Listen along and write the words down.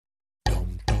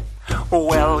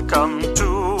Welcome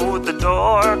to the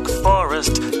Dork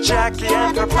Forest. Jackie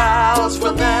and her pals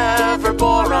will never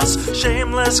bore us.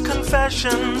 Shameless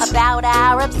confessions about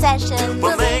our obsession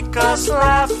will make us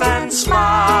laugh and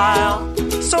smile.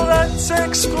 So let's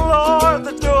explore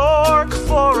the Dork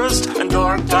Forest and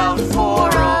dork out for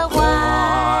a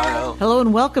while. Hello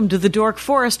and welcome to the Dork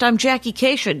Forest. I'm Jackie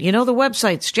Cation. You know the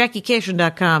websites,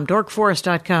 JackieCation.com,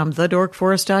 DorkForest.com,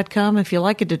 TheDorkForest.com. If you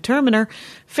like a determiner,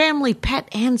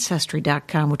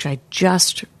 FamilyPetAncestry.com, which I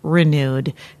just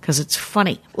renewed because it's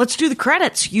funny. Let's do the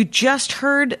credits. You just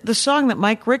heard the song that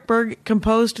Mike Rickberg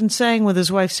composed and sang with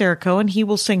his wife Sarah Cohen. He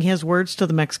will sing his words to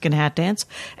the Mexican Hat Dance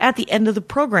at the end of the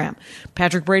program.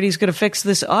 Patrick Brady's going to fix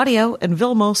this audio, and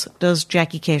Vilmos does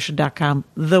JackieCation.com,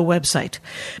 the website.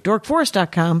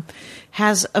 DorkForest.com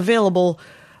has available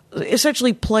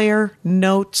essentially player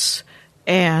notes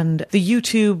and the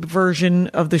YouTube version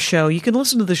of the show. You can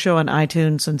listen to the show on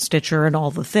iTunes and Stitcher and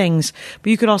all the things, but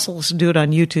you can also listen to it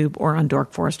on YouTube or on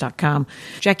DorkForest.com.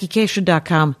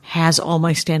 JackieCation.com has all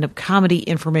my stand-up comedy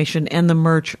information and the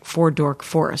merch for Dork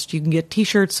Forest. You can get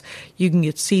t-shirts, you can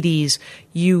get CDs,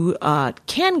 you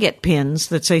can get pins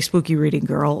that say Spooky Reading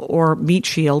Girl or Meat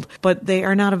Shield, but they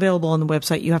are not available on the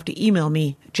website. You have to email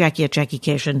me,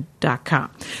 Jackie@JackieCation.com.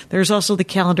 There's also the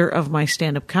calendar of my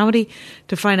stand-up comedy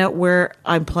to find out where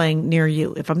I'm playing near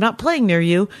you. If I'm not playing near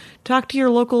you, talk to your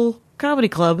local comedy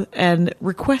club and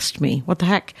request me. What the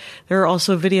heck? There are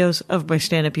also videos of my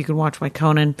stand-up. You can watch my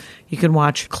Conan. You can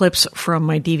watch clips from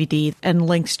my DVD and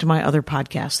links to my other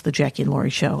podcasts, The Jackie and Laurie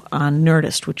Show on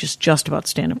Nerdist, which is just about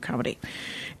stand-up comedy.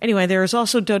 Anyway, there is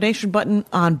also a donation button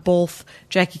on both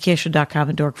JackieCation.com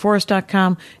and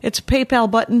DorkForest.com. It's a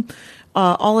PayPal button.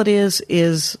 All it is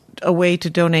a way to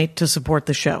donate to support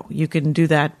the show. You can do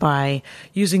that by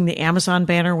using the Amazon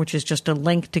banner, which is just a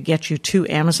link to get you to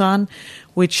Amazon,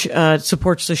 which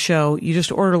supports the show. You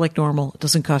just order like normal. It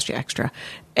doesn't cost you extra.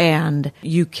 And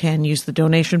you can use the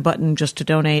donation button just to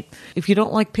donate. If you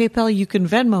don't like PayPal, you can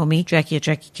Venmo me,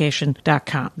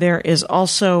 Jackie@JackieCation.com. There is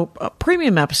also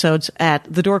premium episodes at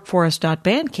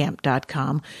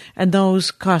thedorkforest.bandcamp.com, and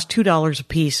those cost $2 a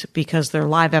piece because they're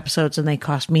live episodes and they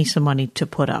cost me some money to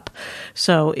put up.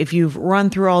 So if you've run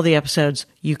through all the episodes,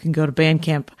 you can go to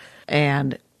Bandcamp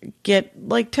and get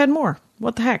like 10 more.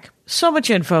 What the heck? So much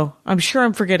info. I'm sure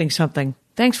I'm forgetting something.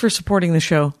 Thanks for supporting the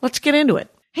show. Let's get into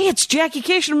it. Hey, it's Jackie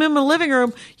Cation. I'm in my living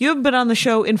room. You haven't been on the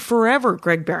show in forever,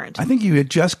 Greg Behrendt. I think you had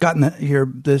just gotten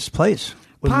this place.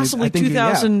 Possibly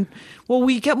 2000. Well,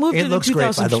 we got moved in 2004.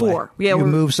 Great, by the way. Yeah, we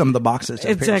moved some of the boxes.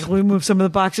 Exactly. We moved some of the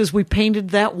boxes. We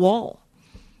painted that wall.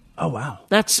 Oh, wow.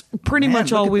 That's pretty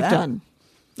much all we've done.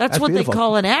 That's what beautiful. They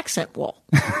call an accent wall.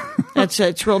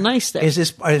 It's real nice there. Is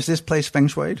this place feng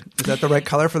shuied? Is that the right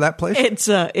color for that place? It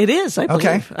is, I believe.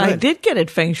 Okay, I did get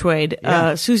it feng shuied.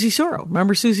 Yeah. Susie Sorrow.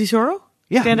 Remember Susie Sorrow?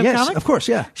 Yeah, stand-up yes, comic? Of course,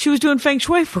 yeah. She was doing feng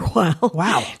shui for a while.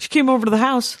 Wow. She came over to the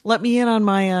house, let me in on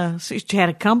my, she had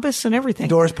a compass and everything.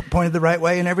 Doors pointed the right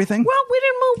way and everything? Well, we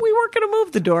didn't move. We weren't going to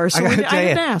move the doors, so I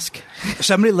didn't ask.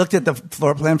 Somebody looked at the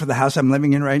floor plan for the house I'm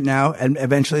living in right now, and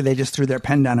eventually they just threw their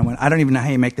pen down and went, I don't even know how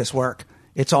you make this work.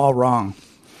 It's all wrong.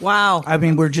 Wow. I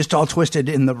mean, we're just all twisted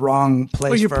in the wrong place.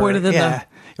 Well, you're pointed in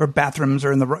or bathrooms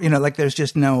are in the, like there's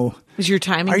just no. Is your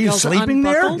timing? Are you sleeping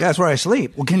unbuckled? there? That's where I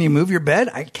sleep. Well, can you move your bed?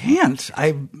 I can't.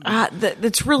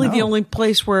 That's really the only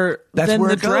place where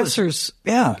the dressers,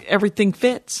 everything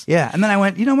fits. Yeah. And then I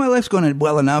went, my life's going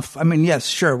well enough. I mean, yes,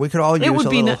 sure. We could all use a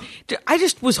little. I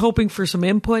just was hoping for some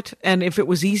input, and if it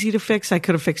was easy to fix, I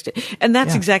could have fixed it. And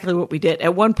that's exactly what we did.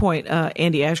 At one point,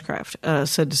 Andy Ashcraft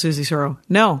said to Susie Sorrow,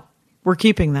 no, we're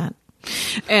keeping that.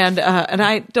 And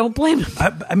I don't blame him.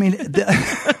 I mean, first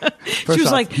she was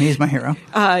off, like, he's my hero.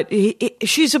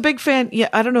 She's a big fan. Yeah,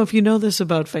 I don't know if you know this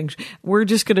about Feng Shui. We're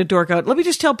just going to dork out. Let me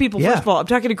just tell people, first of all, I'm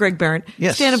talking to Greg Behrendt,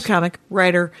 stand-up comic,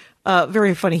 writer,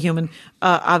 very funny human.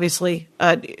 Obviously,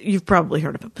 you've probably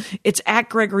heard of him. It's at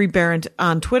Gregory Behrendt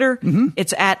on Twitter. Mm-hmm.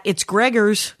 It's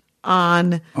Gregors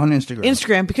on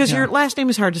Instagram because your last name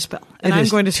is hard to spell, and I'm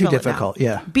going to spell too difficult. It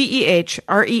now.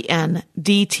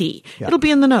 Behrendt. Yeah. It'll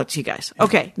be in the notes, you guys.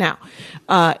 Okay, now,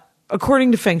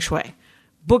 according to Feng Shui,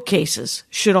 bookcases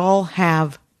should all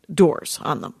have doors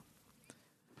on them.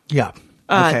 Yeah.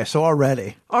 Okay, so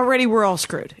already we're all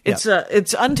screwed.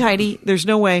 It's untidy. There's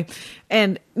no way,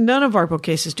 and none of our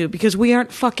bookcases do because we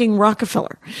aren't fucking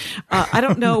Rockefeller. I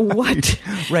don't know what.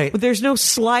 Right. But there's no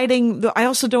sliding. I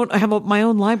also don't have my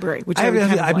own library, which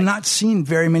I've not seen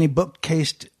very many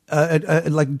bookcased,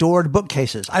 like doored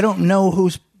bookcases. I don't know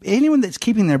anyone that's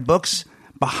keeping their books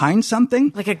behind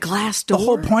something like a glass door. The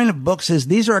whole point of books is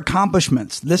these are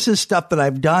accomplishments. This is stuff that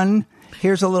I've done.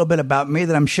 here's a little bit about me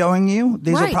that I'm showing you.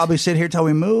 These will Right. probably sit here till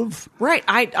we move. Right.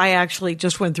 I actually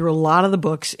just went through a lot of the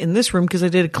books in this room because I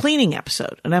did a cleaning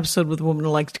episode, an episode with a woman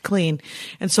who likes to clean.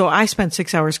 And so I spent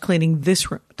 6 hours cleaning this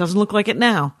room. It doesn't look like it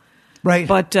now. Right.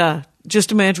 But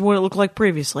just imagine what it looked like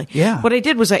previously. Yeah. What I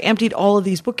did was I emptied all of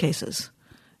these bookcases.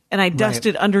 And I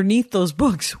dusted underneath those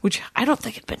books, which I don't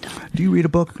think had been done. Do you read a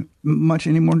book much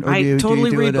anymore? Or I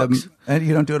totally read books.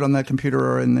 You don't do it on the computer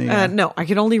or in the... No, I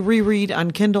can only reread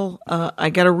on Kindle. I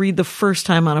got to read the first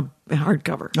time on a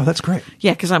hardcover. Oh, that's great.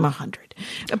 Yeah, because I'm 100.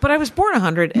 But I was born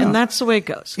 100, and that's the way it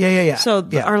goes. Yeah. So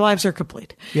our lives are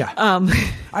complete. Yeah.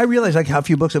 I realize like how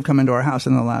few books have come into our house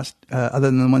in the last, other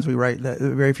than the ones we write,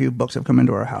 very few books have come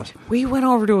into our house. We went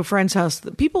over to a friend's house.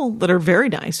 People that are very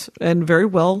nice and very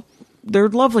well, they're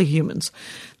lovely humans.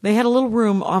 They had a little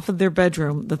room off of their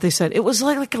bedroom that they said it was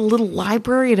like a little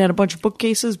library. It had a bunch of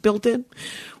bookcases built in.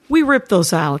 We ripped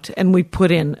those out and we put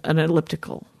in an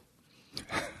elliptical.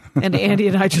 And Andy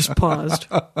and I just paused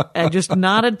and just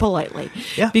nodded politely.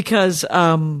 Yeah. Because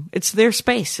it's their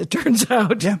space, it turns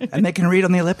out. Yeah, and they can read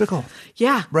on the elliptical.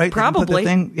 Yeah, Right? probably. They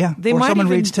can put the thing, They or might someone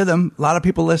even- reads to them. A lot of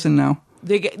people listen now.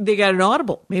 They got an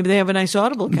Audible. Maybe they have a nice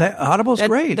Audible account. Audible's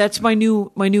great. That's my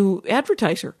new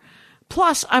advertiser.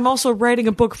 Plus, I'm also writing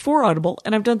a book for Audible,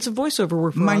 and I've done some voiceover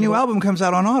work for My Audible. new album comes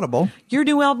out on Audible. Your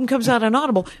new album comes out on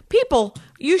Audible. People,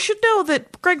 you should know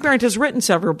that Greg Behrendt has written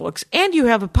several books, and you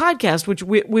have a podcast, which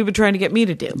we've been trying to get me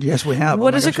to do. Yes, we have. What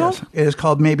Oh my is it gosh, called? yes. It is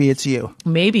called Maybe It's You.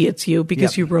 Maybe It's You,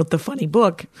 because Yep. you wrote the funny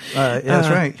book. That's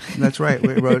right. That's right.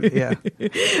 We wrote, yeah.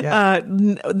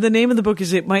 The name of the book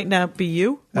is It Might Not Be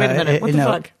You. Wait a minute. What the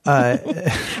fuck?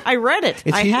 I read it.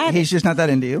 I had He's it. just not that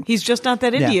into you. He's just not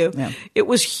that into Yeah, you. yeah. It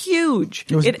was huge.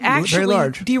 It was It very actually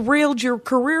large. derailed your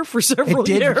career for several It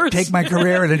did years. take my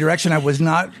career in a direction I was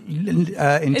not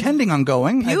intending on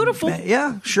going. Beautiful.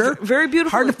 Yeah, sure. Very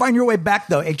beautiful. Hard to find your way back,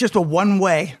 though. It's just a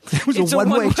one-way. It was It's a a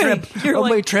one-way one-way. trip. You're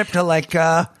One-way like- trip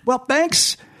to well,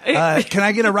 thanks. Can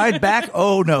I get a ride back?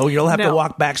 Oh, no, you'll have to No.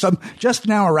 walk back. So I'm just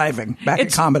now arriving back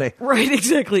at comedy. Right,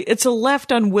 exactly. It's a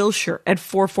left on Wilshire at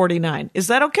 4:49. Is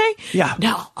that okay? Yeah.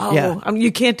 No. Oh, Yeah.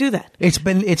 You can't do that.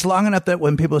 It's long enough that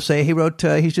when people say he wrote,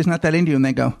 he's just not that into you, and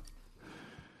they go,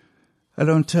 I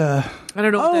don't know. what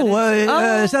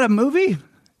that is. Is that a movie?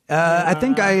 I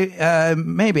think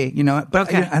maybe, but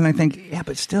Okay. and I think, yeah,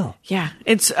 but still. Yeah.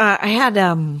 It's I had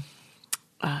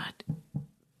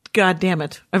God damn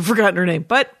it. I've forgotten her name.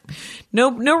 But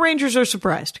no Rangers are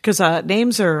surprised because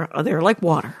names they're like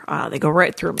water. They go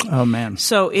right through me. Oh, man.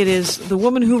 So it is the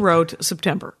woman who wrote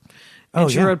September. And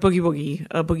she yeah. wrote Boogie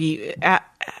Woogie.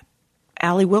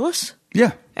 Allie Willis?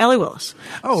 Yeah. Allie Willis.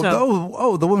 Oh,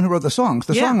 So- the woman who wrote the songs,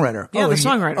 the Yeah. songwriter. Yeah, oh, the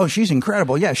songwriter. Oh, she's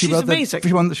incredible. Yeah, she She's wrote amazing.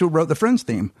 She wrote the Friends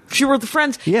theme. She wrote the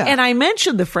Friends. Yeah. And I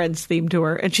mentioned the Friends theme to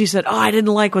her, and she said, "Oh, I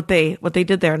didn't like what they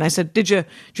did there." And I said, "Did you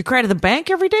cry to the bank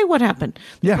every day? What happened?"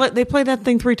 Yeah. They play that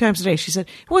thing 3 times a day. She said,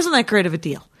 "It wasn't that great of a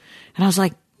deal." And I was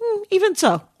like, even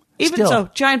so. Still.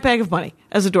 Giant bag of money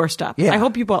as a doorstop. Yeah. I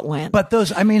hope you bought land. But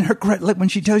those, I mean, like when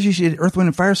she tells you she did Earth, Wind,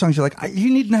 and Fire songs, you're like, you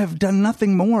need to have done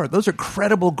nothing more. Those are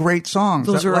credible, great songs.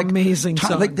 Those are like, amazing Like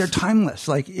songs. they're timeless.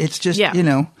 Like it's just, Yeah.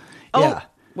 Yeah. Oh,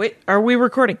 wait, are we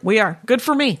recording? We are. Good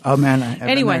for me. Oh, man, I've been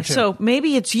Anyway, there, too. so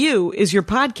Maybe It's You is your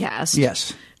podcast.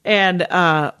 Yes. And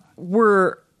I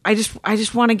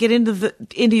just want to get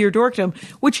into your dorkdom,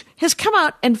 which has come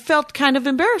out and felt kind of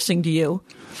embarrassing to you,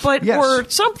 but Yes. or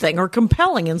something or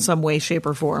compelling in some way, shape,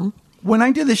 or form. When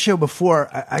I did this show before,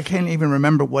 I can't even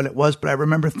remember what it was, but I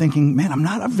remember thinking, man, I'm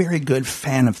not a very good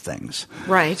fan of things.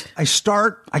 Right.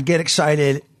 I get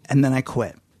excited, and then I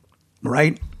quit.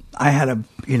 Right? I had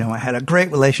a great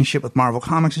relationship with Marvel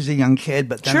Comics as a young kid,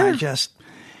 but then Sure.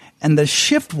 and the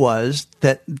shift was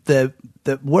that the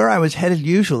where I was headed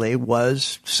usually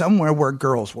was somewhere where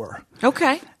girls were.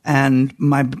 Okay. And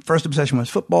my first obsession was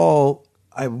football.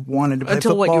 I wanted to play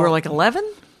Until football. what, you were like 11?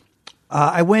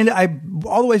 I went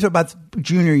all the way to about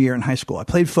junior year in high school. I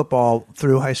played football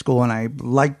through high school, and I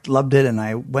loved it, and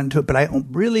I went to it. But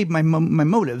my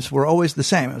motives were always the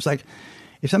same. It was like,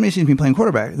 if somebody sees me playing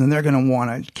quarterback, then they're going to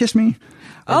want to kiss me.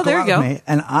 or Oh, there out you go. with me.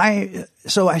 And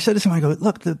so I said to someone, I go,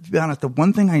 look, to be honest, the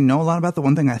one thing I know a lot about, the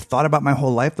one thing I thought about my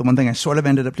whole life, the one thing I sort of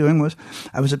ended up doing was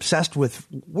I was obsessed with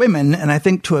women, and I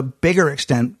think to a bigger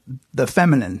extent, the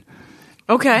feminine.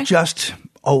 Okay. Just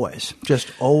always.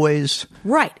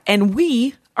 Right. And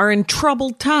we are in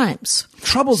troubled times.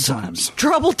 Troubled times.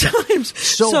 Troubled times.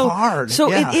 So hard. So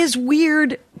Yeah. it is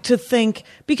weird to think,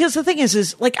 because the thing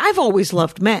is like, I've always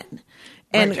loved men.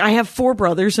 And Right. I have 4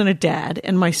 brothers and a dad,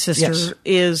 and my sister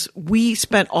Yes. we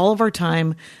spent all of our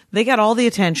time, they got all the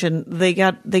attention. They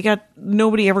got,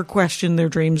 nobody ever questioned their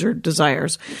dreams or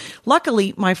desires.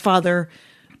 Luckily, my father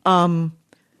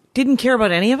didn't care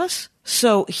about any of us.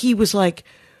 So he was like,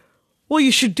 well,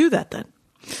 you should do that then.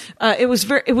 It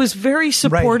was very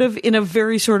supportive in a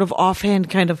very sort of offhand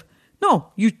kind of,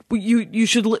 no, you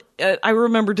should, I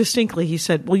remember distinctly, he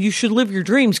said, well, you should live your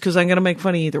dreams because I'm going to make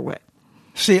fun of you either way.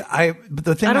 See,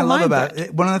 the thing I love about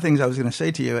it, one of the things I was going to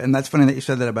say to you, and that's funny that you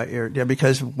said that about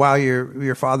because while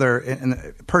your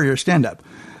father, per your stand-up,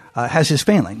 has his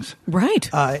failings. Right.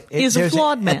 He's a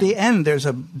flawed man. At the end, there's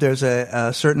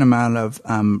a certain amount of,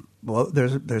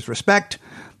 there's respect.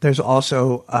 There's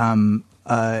also,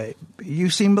 you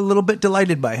seem a little bit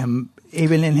delighted by him,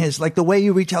 even in his, like the way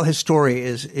you retell his story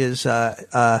is he's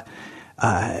a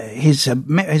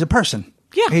person.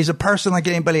 Yeah. He's a person like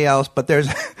anybody else, but there's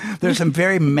some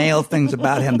very male things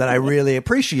about him that I really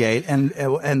appreciate. And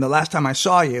the last time I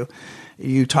saw you,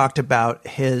 you talked about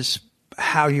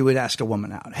how you would ask a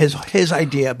woman out, his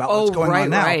idea about what's going on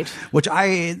now, which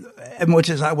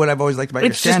is what I've always liked about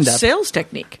your stand-up. It's just sales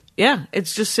technique. Yeah,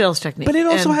 it's just sales technique. But it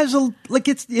also has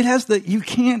you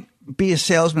can't be a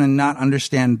salesman and not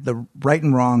understand the right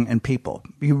and wrong in people.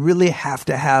 You really have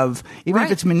to have, even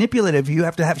if it's manipulative, you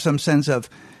have to have some sense of,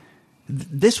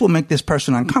 this will make this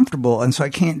person uncomfortable, and so I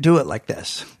can't do it like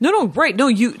this. No, right. No,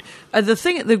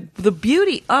 the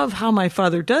beauty of how my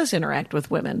father does interact with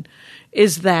women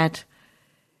is that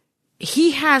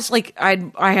he has, like,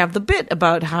 I have the bit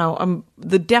about how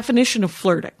the definition of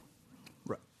flirting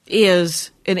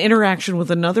is an interaction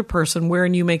with another person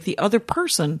wherein you make the other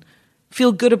person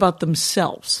feel good about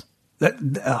themselves.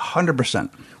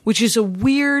 100%. Which is a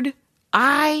weird,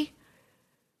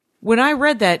 when I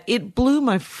read that, it blew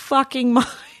my fucking mind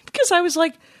because I was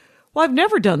like, well, I've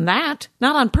never done that.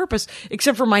 Not on purpose,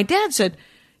 except for my dad said,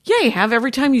 yeah, you have.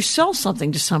 Every time you sell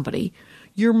something to somebody,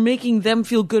 you're making them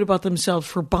feel good about themselves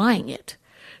for buying it.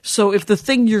 So if the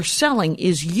thing you're selling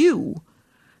is you,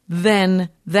 then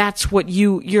that's what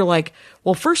you're like,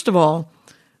 well, first of all,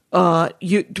 what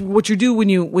you do when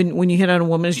you hit on a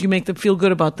woman is you make them feel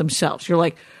good about themselves. You're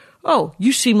like, oh,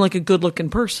 you seem like a good looking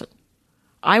person.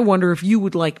 I wonder if you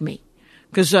would like me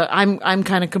because I'm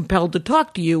kind of compelled to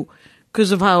talk to you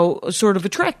because of how sort of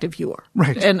attractive you are.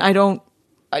 Right. And I don't,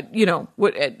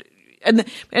 and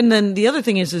then the other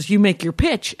thing is you make your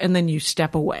pitch and then you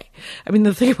step away. I mean,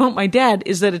 the thing about my dad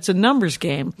is that it's a numbers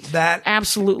game. That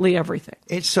absolutely everything.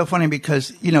 It's so funny because,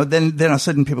 then all of a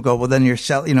sudden people go, well, then you're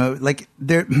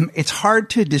it's hard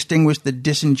to distinguish the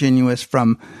disingenuous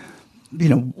from,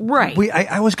 right.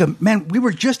 I always go, man, we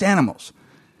were just animals.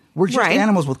 We're just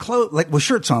animals with clothes, like with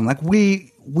shirts on. Like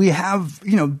we have,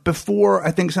 before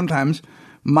I think sometimes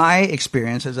my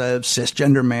experience as a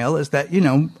cisgender male is that,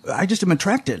 I just am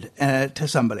attracted to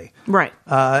somebody. Right.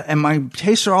 And my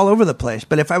tastes are all over the place.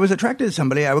 But if I was attracted to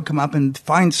somebody, I would come up and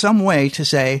find some way to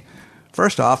say,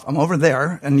 first off, I'm over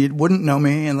there and you wouldn't know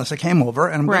me unless I came over.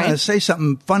 And I'm going to say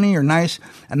something funny or nice.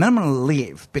 And then I'm going to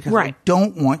leave because I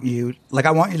don't want you,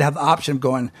 I want you to have the option of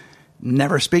going,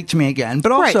 never speak to me again.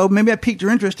 But also, maybe I piqued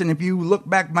your interest, and if you look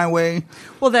back my way...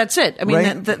 Well, that's it. I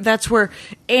mean, that's where...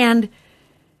 And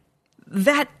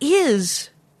that is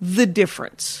the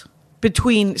difference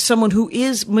between someone who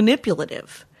is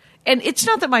manipulative. And it's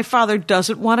not that my father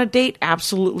doesn't want to date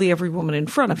absolutely every woman in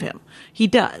front of him. He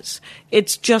does.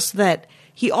 It's just that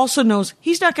he also knows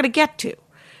he's not going to get to.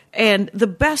 And the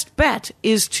best bet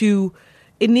is to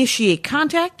initiate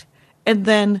contact and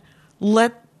then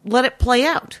let it play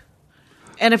out.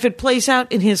 And if it plays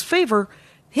out in his favor,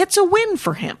 it's a win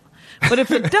for him. But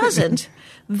if it doesn't,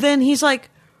 then he's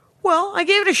like, well, I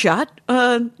gave it a shot.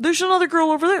 There's another girl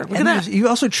over there. Look at that. You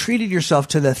also treated yourself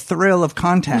to the thrill of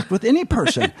contact with any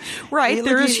person. Right.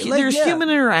 There's human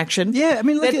interaction. Yeah. I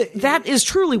mean, that is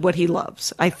truly what he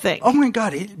loves, I think. Oh, my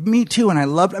God. Me too. And I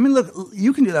loved, look,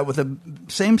 you can do that with a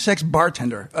same-sex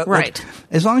bartender. Right.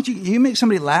 As long as you make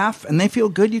somebody laugh and they feel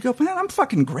good, you go, man, I'm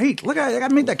fucking great. Look, I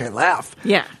made that guy laugh.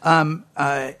 Yeah.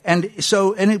 Because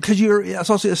it's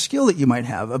also a skill that you might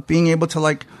have of being able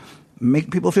to,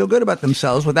 make people feel good about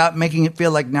themselves without making it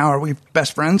feel like, now are we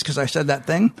best friends because I said that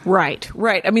thing? Right.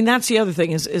 I mean, that's the other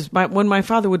thing when my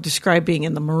father would describe being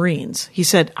in the Marines, he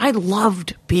said, I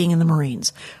loved being in the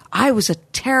Marines. I was a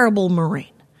terrible Marine.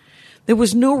 There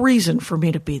was no reason for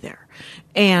me to be there.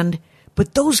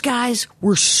 But those guys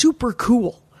were super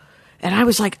cool. And I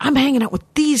was like, I'm hanging out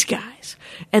with these guys.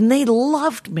 And they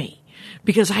loved me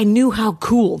because I knew how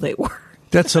cool they were.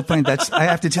 That's so funny. I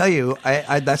have to tell you,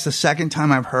 that's the second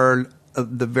time I've heard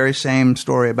the very same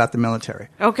story about the military.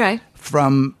 Okay.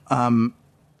 From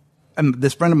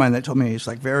this friend of mine that told me he's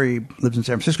like lives in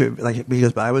San Francisco. Like he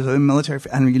goes, but I was in the military,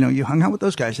 and you hung out with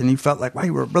those guys, and you felt like, wow,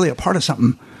 you were really a part of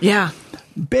something. Yeah.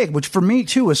 Big, which for me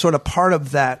too was sort of part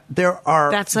of that.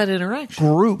 That's that interaction.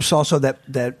 Groups also that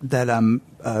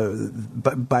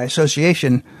by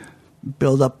association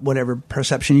build up whatever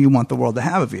perception you want the world to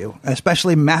have of you,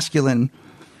 especially masculine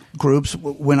groups.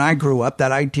 When I grew up,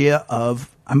 that idea of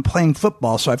I'm playing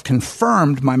football, so I've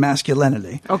confirmed my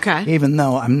masculinity. Okay. Even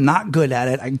though I'm not good at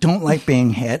it. I don't like being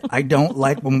hit. I don't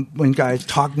like when guys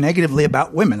talk negatively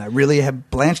about women. I really have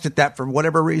blanched at that for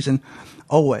whatever reason.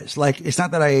 Always. Like, it's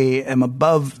not that I am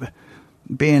above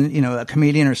being, a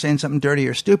comedian or saying something dirty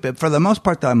or stupid. For the most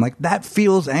part, though, I'm like, that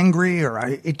feels angry, or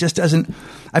it just doesn't.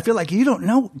 I feel like you don't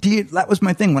know. That was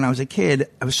my thing when I was a kid.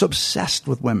 I was so obsessed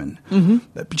with women.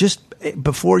 Mm-hmm. Just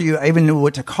before I even knew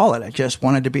what to call it, I just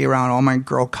wanted to be around all my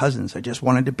girl cousins. I just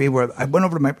wanted to be where I went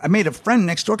over to I made a friend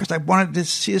next door because I wanted to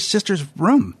see his sister's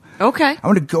room. Okay. I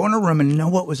wanted to go in a room and know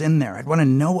what was in there. I'd want to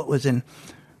know what was in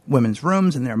women's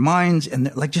rooms and their minds, and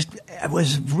it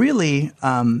was really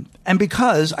and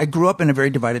because I grew up in a very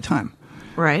divided time,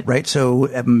 right,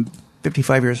 so I'm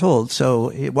 55 years old,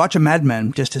 so watch a Mad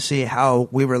Men just to see how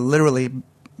we were literally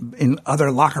in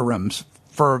other locker rooms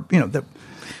for the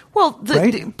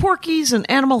Porky's and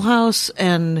Animal House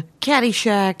and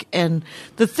Caddyshack and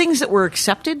the things that were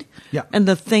accepted and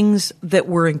the things that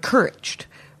were encouraged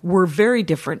were very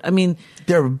different. I mean,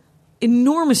 they're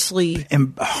enormously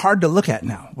and hard to look at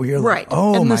now. Where you're right, like,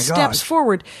 oh and my the steps God.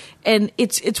 forward, and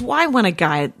it's why when a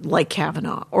guy like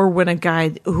Kavanaugh, or when a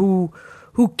guy who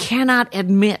cannot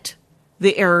admit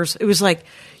the errors, it was like,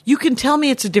 you can tell me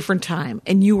it's a different time,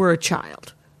 and you were a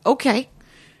child, okay?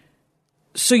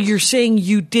 So you're saying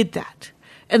you did that,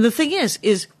 and the thing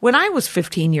is when I was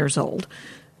 15 years old,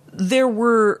 there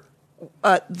were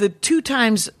the two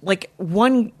times like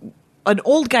an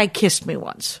old guy kissed me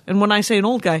once, and when I say an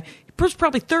old guy, he was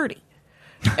probably 30,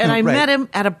 and I met him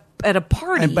at a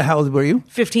party. And how old were you?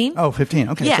 15. Oh, 15.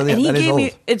 Okay, yeah, so and he that gave is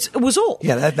me old. it was old.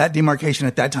 Yeah, that demarcation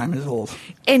at that time is old.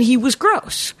 And he was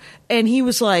gross, and he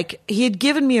was like, he had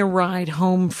given me a ride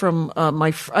home from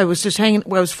I was just hanging.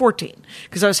 Well, I was 14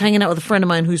 because I was hanging out with a friend of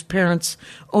mine whose parents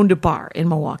owned a bar in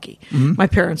Milwaukee. Mm-hmm. My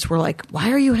parents were like, "Why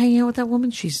are you hanging out with that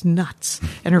woman? She's nuts,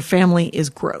 and her family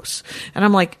is gross." And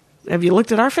I'm like, have you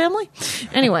looked at our family?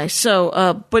 Anyway,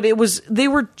 so, but they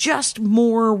were just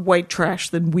more white trash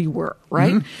than we were,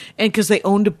 right? Mm-hmm. And because they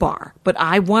owned a bar, but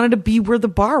I wanted to be where the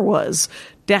bar was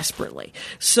desperately.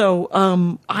 So,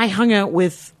 I hung out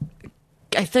with,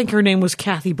 I think her name was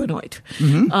Kathy Benoit.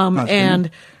 Mm-hmm.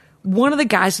 And one of the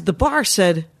guys at the bar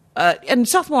said, and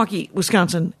South Milwaukee,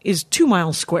 Wisconsin is 2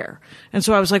 miles square. And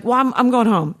so I was like, well, I'm going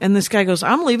home. And this guy goes,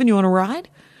 I'm leaving. You want to ride?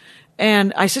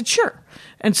 And I said, sure.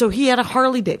 And so he had a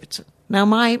Harley Davidson. Now,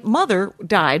 my mother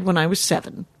died when I was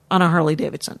 7 on a Harley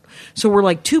Davidson. So we're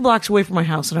like 2 blocks away from my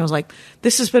house. And I was like,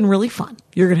 this has been really fun.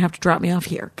 You're going to have to drop me off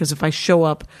here. Because if I show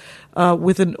up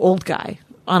with an old guy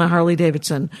on a Harley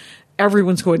Davidson,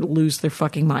 everyone's going to lose their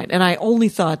fucking mind. And I only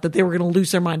thought that they were going to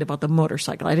lose their mind about the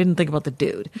motorcycle. I didn't think about the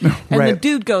dude. And the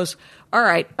dude goes, all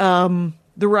right, the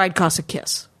ride costs a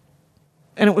kiss.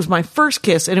 And it was my first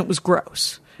kiss, and it was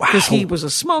gross. Because he was a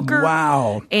smoker.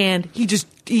 Wow. And he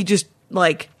just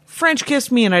like French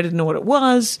kissed me, and I didn't know what it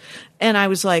was. And I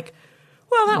was like,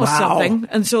 well, that was something.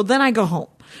 And so then I go home.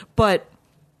 But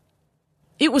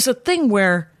it was a thing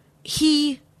where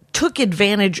he took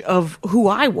advantage of who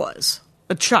I was,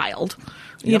 a child,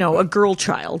 a girl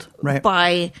child. Right.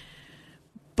 But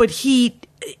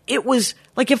it was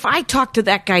like, if I talk to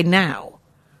that guy now,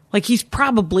 like, he's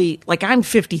probably, like, I'm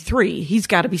 53. He's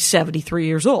got to be 73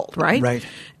 years old, right? Right.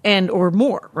 Or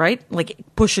more, right? Like,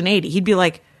 pushing 80. He'd be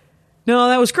like, no,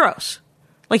 that was gross.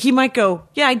 Like, he might go,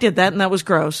 yeah, I did that, and that was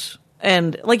gross.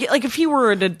 And, like if he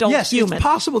were an adult human. Yes, it's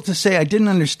possible to say I didn't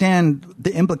understand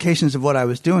the implications of what I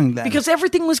was doing then. Because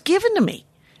everything was given to me.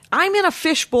 I'm in a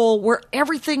fishbowl where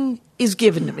everything is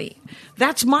given to me.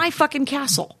 That's my fucking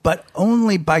castle. But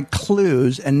only by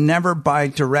clues and never by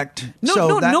direct.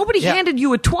 Nobody handed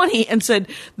you a 20 and said,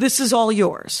 this is all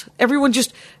yours. Everyone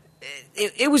just,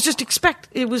 it was just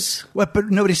it was. What? But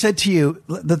nobody said to you,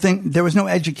 there was no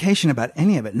education about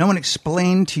any of it. No one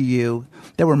explained to you.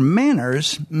 There were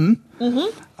manners.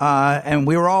 And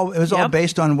we were it was all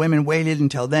based on women waited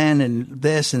until then and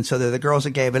this. And so they're the girls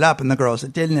that gave it up and the girls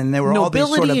that didn't. And they were nobility all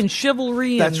these sort of. And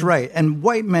chivalry. That's right. And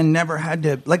white men never had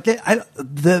to,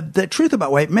 the truth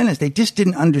about white men is they just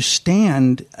didn't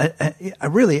understand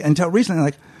really until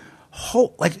recently,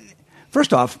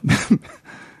 first off,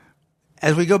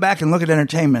 as we go back and look at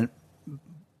entertainment,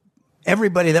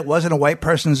 everybody that wasn't a white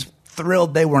person's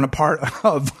thrilled they weren't a part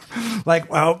of.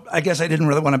 Like, well, I guess I didn't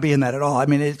really want to be in that at all. I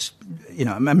mean, it's,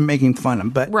 I'm making fun of them,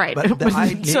 but right. But what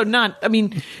I don't you're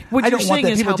want saying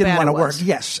that is people how didn't bad want it to work. was.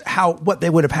 Yes, what they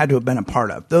would have had to have been a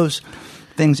part of. Those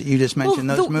things that you just mentioned.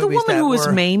 Well, those movies. The woman who was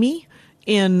Mamie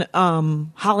in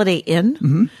Holiday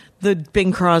Inn, the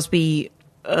Bing Crosby.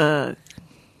 Who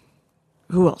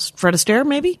else? Fred Astaire,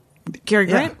 maybe? Cary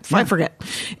Grant? Yeah. I forget.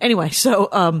 Anyway, so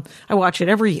I watch it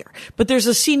every year. But there's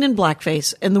a scene in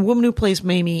blackface, and the woman who plays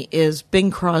Mamie is Bing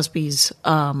Crosby's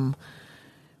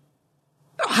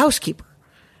housekeeper.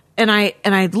 And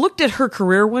I looked at her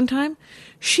career one time.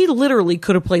 She literally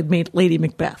could have played Lady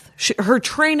Macbeth. Her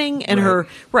training and her...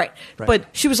 Right. But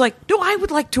she was like, no, I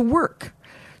would like to work.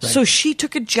 Right. So she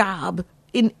took a job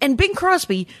and Bing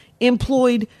Crosby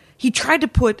employed... He tried to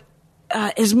put...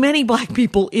 as many black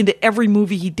people into every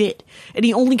movie he did. And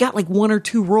he only got like 1 or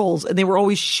 2 roles, and they were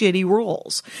always shitty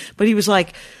roles. But he was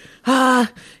like,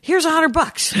 here's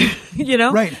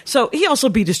 $100, Right. So he also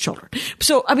beat his children.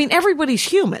 So, I mean, everybody's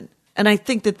human. And I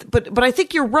think that, but I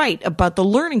think you're right about the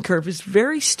learning curve is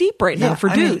very steep right now for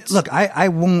dudes. Look,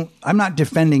 I'm not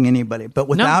defending anybody, but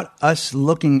without us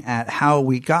looking at how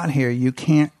we got here, you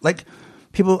can't, like,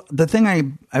 people, the thing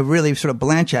I really sort of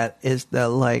blanch at is the,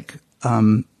 like,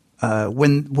 when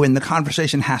the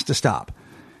conversation has to stop.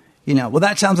 Well,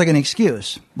 that sounds like an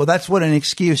excuse. Well, that's what an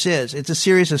excuse is. It's a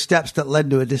series of steps that led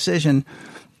to a decision.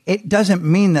 It doesn't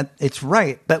mean that it's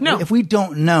right. But if we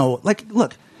don't know, like,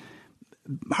 look,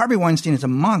 Harvey Weinstein is a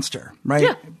monster, right?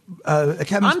 Yeah.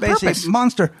 Kevin On Spacey, purpose.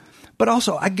 monster. But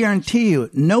also, I guarantee you,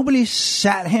 nobody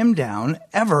sat him down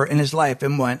ever in his life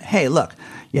and went, hey, look,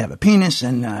 you have a penis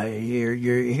and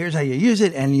here's how you use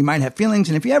it, and you might have feelings.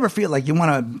 And if you ever feel like you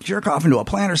want to jerk off into a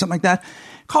plant or something like that,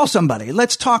 call somebody.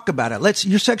 Let's talk about it.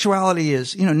 Your sexuality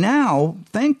is, now,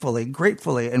 thankfully,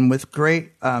 gratefully, and with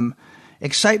great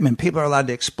excitement, people are allowed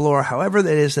to explore however it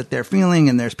is that they're feeling,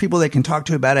 and there's people they can talk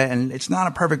to about it, and it's not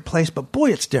a perfect place, but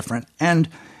boy, it's different. And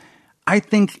I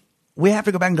think we have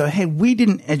to go back and go, hey, we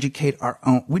didn't educate our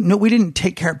own. We didn't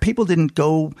take care. People didn't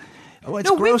go. Oh, it's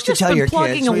gross to tell your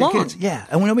kids. Along yeah,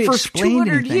 and when we for explained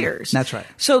 200 anything, years. That's right.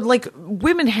 So, like,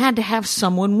 women had to have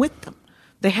someone with them.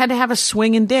 They had to have a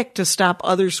swinging dick to stop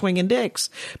other swinging dicks.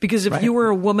 Because if you were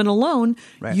a woman alone,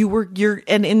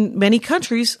 and in many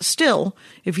countries still,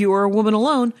 if you are a woman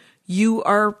alone, you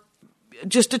are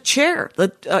just a chair.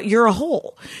 That you're a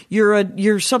hole.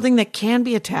 You're something that can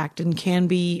be attacked and can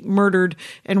be murdered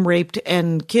and raped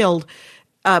and killed.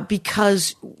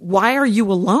 Because why are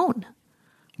you alone?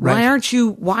 Right.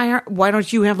 Why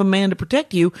don't you have a man to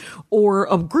protect you or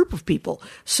a group of people?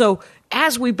 So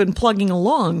as we've been plugging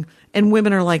along and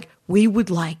women are like, we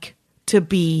would like to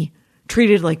be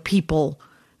treated like people.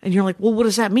 And you're like, well, what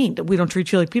does that mean? That we don't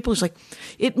treat you like people? It's like,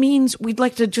 it means we'd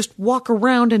like to just walk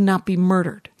around and not be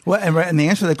murdered. Well, and the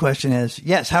answer to the question is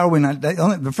yes. How are we not?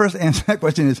 The first answer to that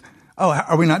question is, oh,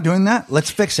 are we not doing that? Let's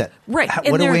fix it. Right.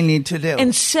 What do we need to do?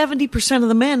 And 70% of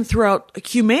the men throughout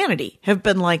humanity have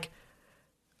been like,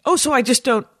 oh, so I just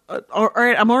don't, all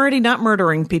right, I'm already not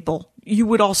murdering people. You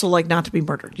would also like not to be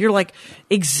murdered. You're like,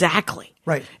 exactly.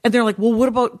 Right. And they're like, well, what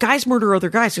about guys murder other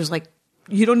guys? It's like,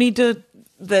 you don't need to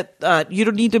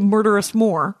murder us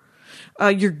more.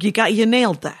 You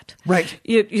nailed that. Right.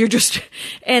 You're just,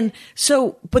 and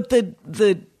so, but and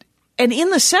in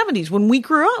the 70s when we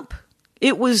grew up,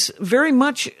 it was very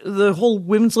much the whole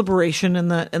women's liberation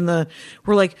and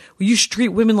we're like, well, you should treat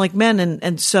women like men.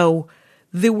 And so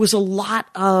there was a lot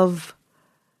of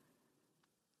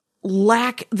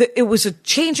it was a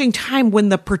changing time when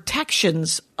the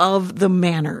protections of the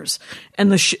manners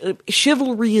and the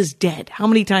chivalry is dead. How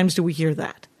many times do we hear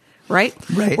that? Right?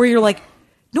 Right. Where you're like,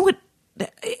 no,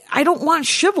 I don't want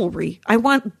chivalry. I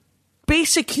want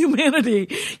basic humanity,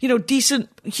 decent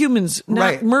humans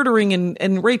not murdering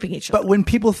and raping each other. But when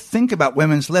people think about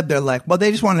women's lib, they're like, well,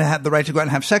 they just want to have the right to go out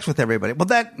and have sex with everybody. Well,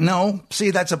 I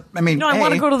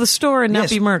want to go to the store and not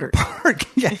be murdered. Park,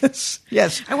 yes.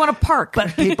 I want to park.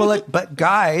 But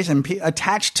guys and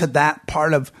attached to that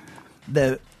part of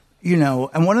the,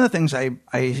 and one of the things I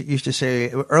used to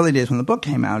say early days when the book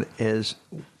came out is,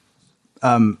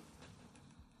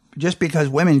 just because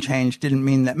women changed didn't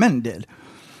mean that men did.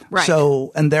 Right.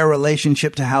 So, and their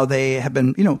relationship to how they have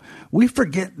been, we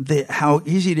forget how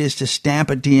easy it is to stamp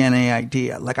a DNA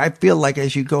idea. Like, I feel like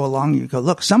as you go along, you go,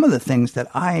 look, some of the things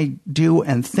that I do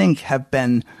and think have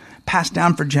been passed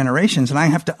down for generations, and I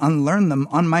have to unlearn them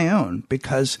on my own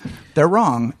because they're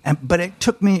wrong. But it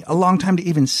took me a long time to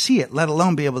even see it, let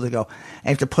alone be able to go, I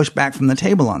have to push back from the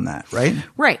table on that, right?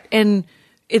 Right. And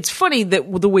it's funny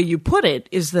that the way you put it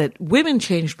is that women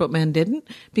changed, but men didn't,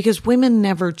 because women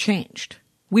never changed.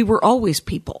 We were always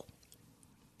people.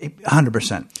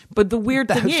 100%. But the weird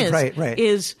thing is, right.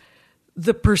 is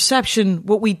the perception,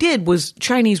 what we did was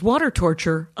Chinese water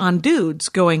torture on dudes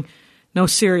going, no,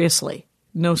 seriously.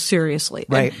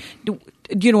 Right. And,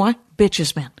 do you know what?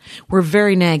 Bitches, man. We're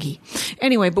very naggy.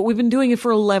 Anyway, but we've been doing it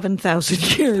for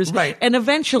 11,000 years. Right. And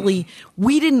eventually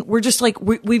we're just like,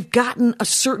 we've gotten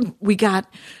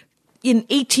in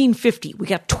 1850, we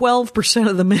got 12%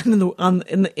 of the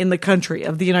men in the country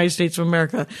of the United States of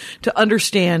America to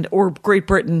understand, or Great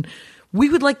Britain, we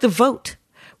would like the vote.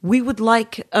 We would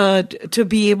like to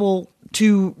be able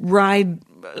to ride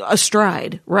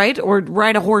astride, right? Or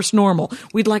ride a horse normal.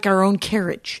 We'd like our own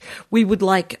carriage. We would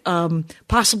like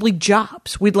possibly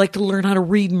jobs. We'd like to learn how to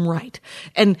read and write.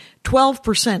 And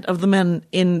 12% of the men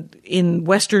in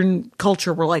Western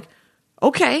culture were like,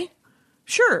 okay,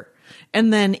 sure.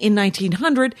 And then in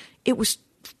 1900, it was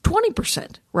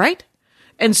 20%, right?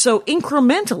 And so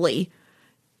incrementally,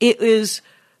 it's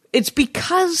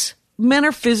because men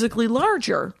are physically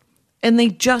larger,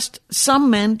 and some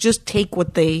men just take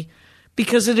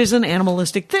because it is an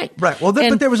animalistic thing. Right. Well,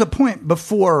 but there was a point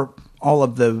before all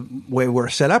of the way we're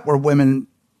set up where women,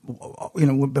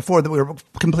 before that we were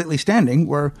completely standing,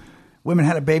 where women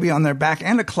had a baby on their back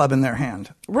and a club in their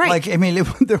hand. Right. Like, I mean,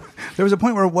 there was a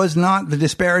point where it was not the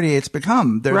disparity it's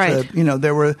become. Right.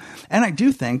 There were, and I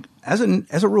do think as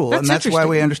a rule, and that's why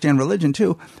we understand religion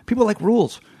too. People like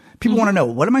rules. People want to know,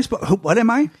 what am I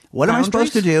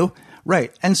supposed to do?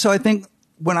 Right. And so I think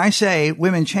when I say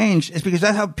women change, it's because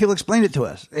that's how people explained it to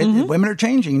us. Women are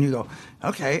changing, and you go,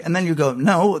 okay, and then you go,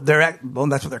 no, that's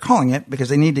what they're calling it, because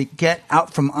they need to get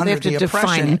out from under the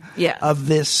oppression of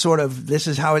this sort of, this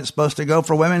is how it's supposed to go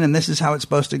for women, and this is how it's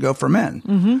supposed to go for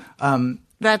men.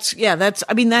 It's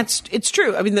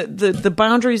true. I mean, the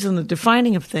boundaries and the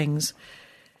defining of things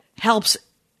helps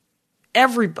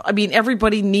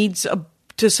everybody needs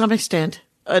to some extent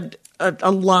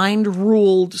a lined,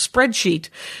 ruled spreadsheet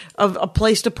of a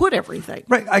place to put everything.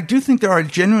 Right. I do think there are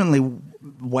genuinely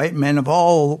white men of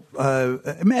all,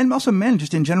 and also men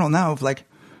just in general now, of like,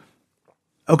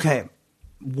 okay,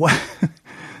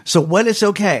 so what is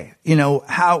okay?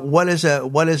 What is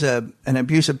an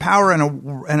abuse of power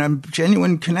and a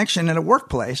genuine connection in a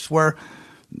workplace where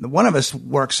one of us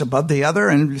works above the other,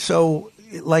 and so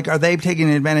like, are they taking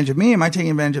advantage of me? Am I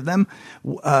taking advantage of them?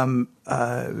 Men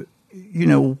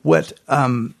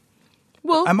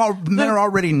are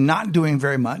already not doing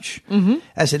very much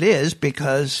as it is,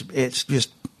 because it's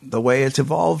just the way it's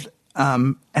evolved.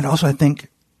 And also I think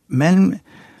men,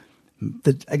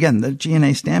 the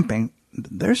GNA stamping,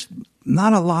 there's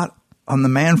not a lot on the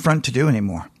man front to do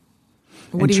anymore.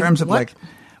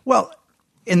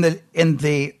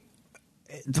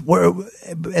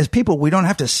 As people, we don't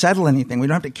have to settle anything. We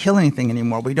don't have to kill anything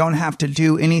anymore. We don't have to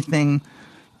do anything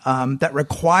that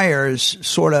requires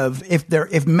sort of,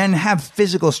 if men have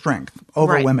physical strength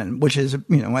over women, which is,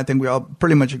 I think we all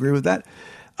pretty much agree with that.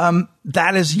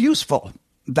 That is useful.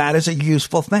 That is a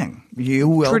useful thing. You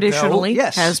will traditionally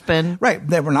has been right.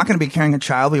 That we're not going to be carrying a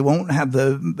child. We won't have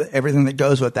everything that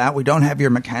goes with that. We don't have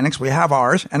your mechanics. We have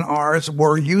ours, and ours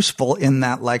were useful in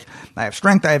that. Like, I have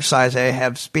strength, I have size, I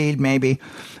have speed. Maybe,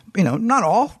 not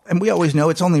all, and we always know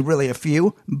it's only really a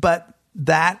few, but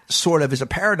that sort of is a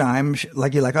paradigm.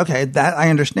 Like, you're like, okay, that I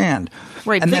understand.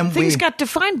 Right. And then things got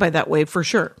defined by that way for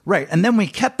sure. Right. And then we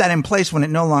kept that in place when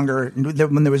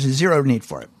when there was zero need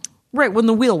for it. Right. When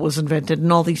the wheel was invented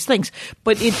and all these things.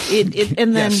 But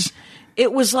and then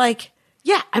it was like,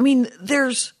 the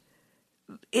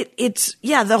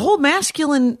whole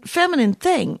masculine feminine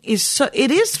thing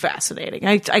it is fascinating.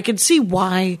 I can see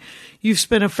why you've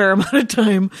spent a fair amount of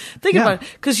time thinking about it,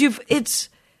 because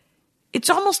it's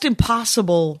almost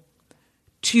impossible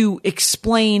to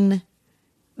explain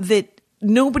that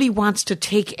nobody wants to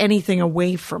take anything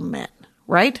away from men,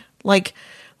 right? Like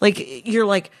you're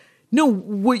like, no,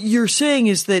 what you're saying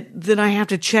is that I have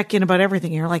to check in about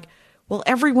everything. And you're like, well,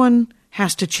 everyone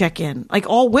has to check in. Like,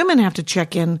 all women have to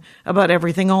check in about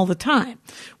everything all the time.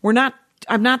 I'm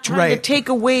not trying to take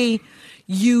away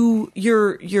it's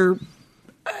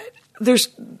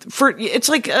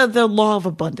like the law of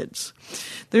abundance.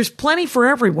 There's plenty for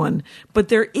everyone, but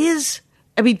there is,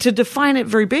 to define it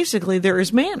very basically, there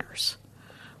is manners.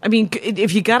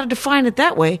 If you got to define it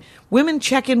that way, women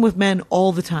check in with men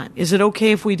all the time. Is it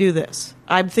okay if we do this?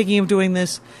 I'm thinking of doing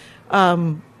this.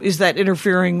 Is that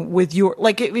interfering with your,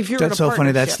 like, if you're That's in a so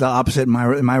funny. That's the opposite in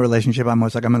my relationship. I'm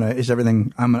always like,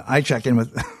 I check in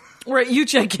with. Right, you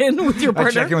check in with your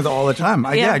partner. I check in with her all the time.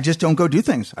 I just don't go do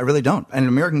things. I really don't. And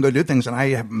Amira can go do things, and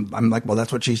I'm like, well,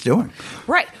 that's what she's doing.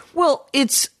 Right. Well,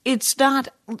 it's not.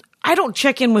 I don't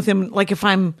check in with him like if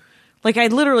I'm like I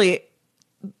literally.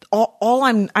 all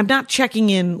I'm not checking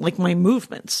in like my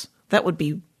movements. That would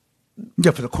be Yeah,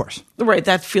 of course. right.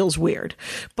 That feels weird,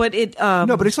 but it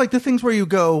No, but it's like the things where you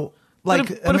go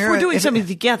like. but if we're doing something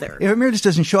together, if Amira just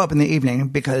doesn't show up in the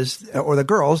evening or the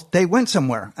girls, they went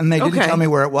somewhere and they didn't tell me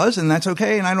where it was, and that's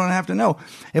okay, and I don't have to know.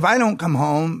 If I don't come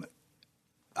home,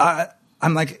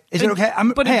 I'm like, is it okay?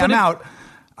 I'm out.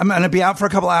 I'm going to be out for a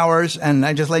couple hours, and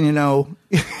I just letting you know.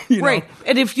 Right.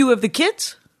 And if you have the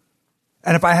kids,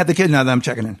 and if I have the kids, now then I'm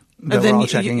checking in. We're all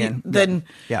checking in. Then,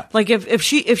 like if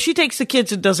she takes the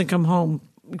kids and doesn't come home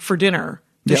for dinner,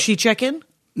 does she check in?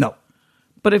 No.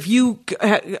 But if you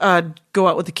go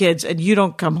out with the kids and you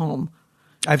don't come home,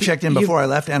 I've checked in before I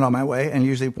left and on my way, and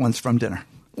usually once from dinner.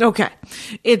 Okay,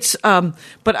 it's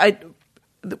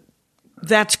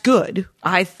that's good.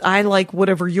 I like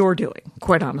whatever you're doing,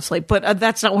 quite honestly. But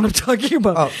that's not what I'm talking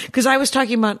about. Because I was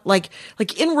talking about like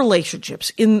in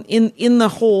relationships, in the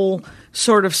whole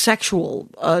sort of sexual,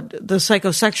 the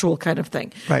psychosexual kind of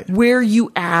thing, right? Where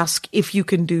you ask if you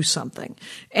can do something,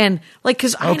 and like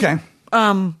because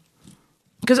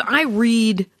I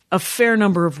read a fair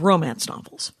number of romance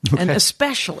novels, and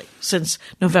especially since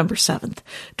November 7th,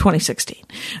 2016,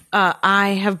 I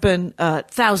have been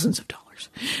thousands of dollars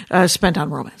spent on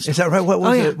romance. Is that right? What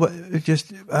was it? What,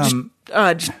 just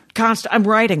constant. I'm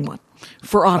writing one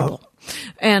for Audible,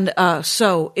 and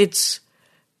so it's.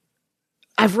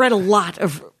 I've read a lot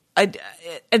of.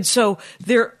 And so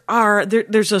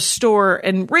there's a store,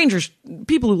 and Rangers,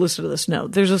 people who listen to this know,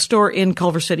 there's a store in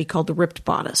Culver City called the Ripped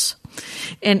Bodice.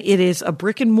 And it is a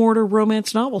brick and mortar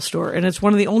romance novel store, and it's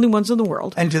one of the only ones in the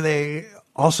world. And do they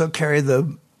also carry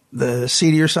the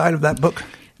seedier side of that book?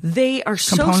 They are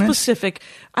so specific.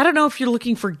 I don't know if you're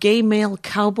looking for gay male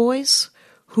cowboys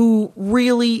who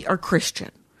really are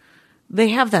Christian. They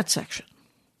have that section.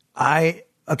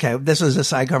 Okay, this is a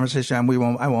side conversation.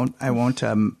 I won't.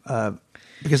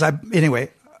 Because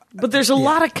anyway. But there's a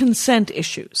lot of consent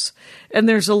issues, and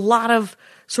there's a lot of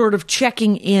sort of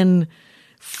checking in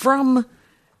from,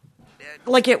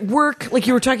 like at work, like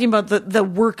you were talking about the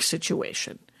work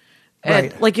situation.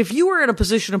 Right. And like if you were in a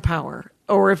position of power,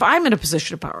 or if I'm in a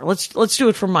position of power, let's do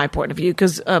it from my point of view,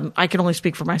 because I can only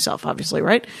speak for myself, obviously,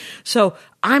 right? So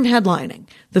I'm headlining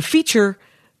the feature,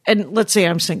 and let's say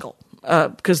I'm single.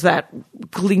 Because that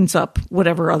cleans up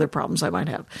whatever other problems I might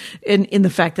have. In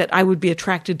the fact that I would be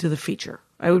attracted to the feature.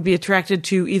 I would be attracted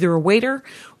to either a waiter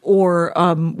or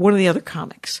one of the other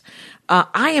comics.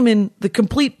 I am in the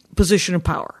complete position of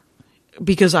power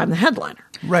because I'm the headliner.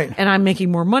 Right. And I'm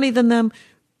making more money than them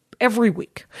every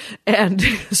week. And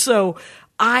so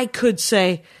I could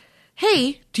say,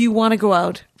 hey, do you want to go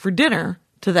out for dinner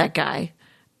to that guy?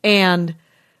 And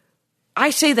I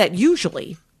say that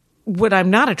usually when I'm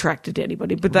not attracted to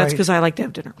anybody, but that's because I like to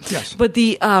have dinner. Yes. But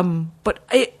it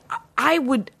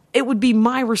would be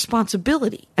my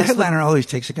responsibility. The headliner always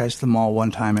takes the guys to the mall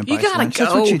one time and buys you gotta lunch. go.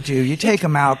 That's what you do. You take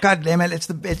them out. God damn it! It's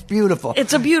beautiful.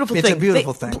 It's a beautiful thing. It's a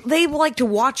beautiful thing. They like to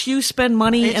watch you spend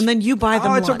money and then you buy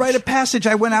them lunch. It's a rite of passage.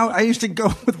 I went out. I used to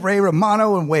go with Ray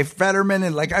Romano and Wade Fetterman,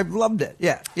 and I loved it.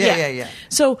 Yeah.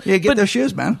 So you get those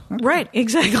shoes, man. Right.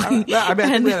 Exactly. I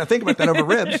mean, I think about that over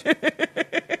ribs.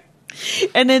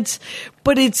 And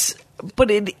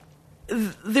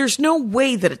there's no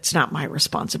way that it's not my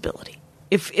responsibility.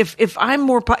 If I'm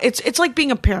more, it's like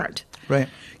being a parent, right?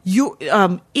 You,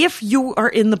 if you are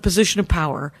in the position of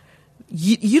power,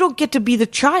 you don't get to be the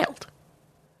child.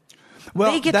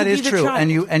 Well, that is true, and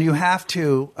you have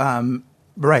to,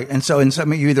 right? And so in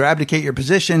some, you either abdicate your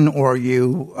position or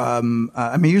you,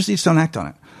 usually just don't act on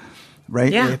it.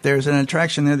 Right? Yeah. If there's an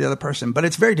attraction there, the other person, but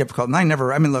it's very difficult. And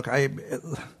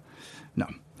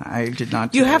I did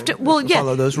not. You have to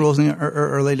follow those rules in the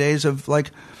early days of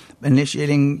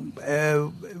initiating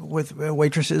with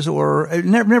waitresses or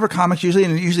never comics usually,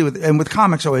 and with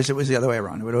comics always it was the other way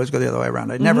around. It would always go the other way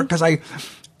around. I'd never because I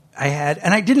had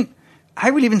and I didn't.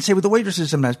 I would even say with the waitresses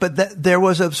sometimes, but there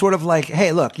was a sort of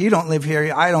hey, look, you don't live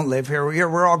here, I don't live here.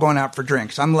 We're all going out for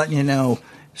drinks. I'm letting you know.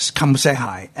 Come say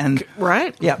hi. And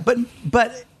right, yeah, but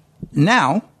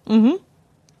now,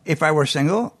 if I were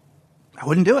single, I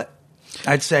wouldn't do it.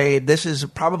 I'd say this is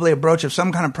probably a broach of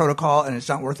some kind of protocol, and it's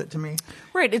not worth it to me.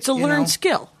 Right, it's a learned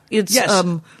skill. It's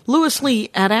Lewis Lee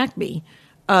at Acme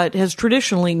has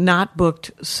traditionally not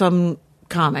booked some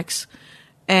comics,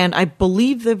 and I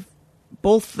believe that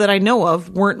both that I know of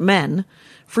weren't men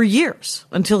for years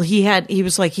until he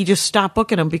just stopped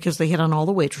booking them because they hit on all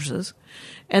the waitresses,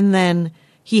 and then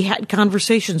he had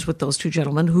conversations with those two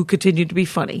gentlemen who continued to be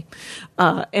funny,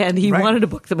 and he wanted to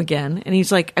book them again. And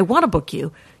he's like, I want to book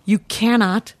you. You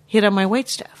cannot hit on my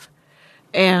waitstaff.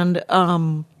 And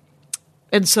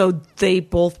And so they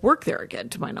both work there again,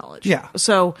 to my knowledge. Yeah.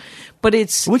 So, but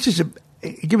it's... Which is,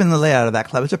 given the layout of that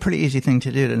club, it's a pretty easy thing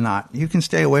to do to not. You can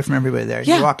stay away from everybody there.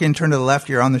 Yeah. You walk in, turn to the left,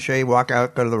 you're on the shade, walk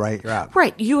out, go to the right, you're out.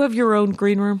 Right. You have your own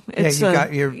green room. It's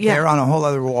you're there on a whole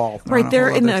other wall. Right there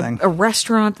in a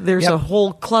restaurant. There's Yep. a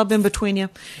whole club in between you.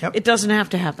 Yep. It doesn't have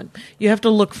to happen. You have to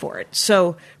look for it.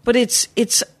 So, but it's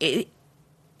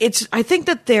I think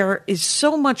that there is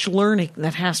so much learning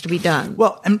that has to be done.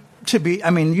 Well, and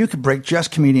you could break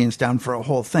just comedians down for a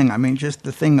whole thing. I mean, just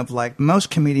the thing of like most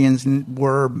comedians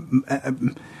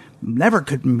never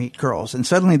could meet girls, and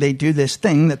suddenly they do this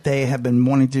thing that they have been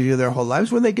wanting to do their whole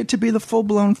lives, where they get to be the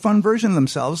full-blown fun version of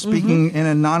themselves, speaking in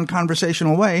a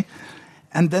non-conversational way,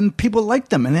 and then people like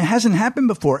them, and it hasn't happened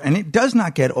before, and it does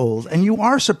not get old, and you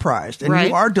are surprised, and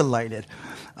you are delighted,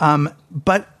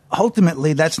 but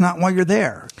ultimately that's not why you're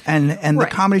there, and the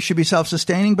comedy should be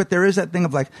self-sustaining, but there is that thing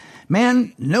of like,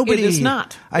 man, nobody... It is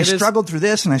not. I struggled through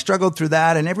this, and I struggled through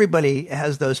that, and everybody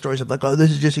has those stories of like, oh,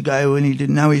 this is just a guy when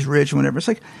now he's rich and whatever. It's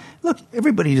like, look,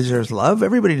 everybody deserves love.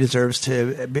 Everybody deserves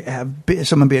to have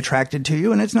someone be attracted to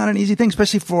you, and it's not an easy thing,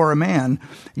 especially for a man.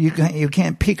 You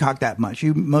can't peacock that much.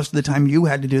 Most of the time you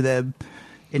had to do the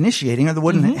initiating, or that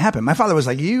wouldn't happen. My father was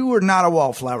like, you are not a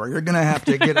wallflower. You're going to have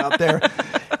to get out there.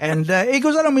 And he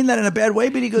goes, I don't mean that in a bad way,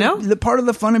 but he goes, the part of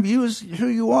the fun of you is who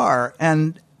you are.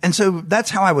 And so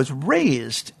that's how I was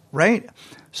raised, right?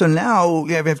 So now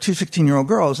we have two 16-year-old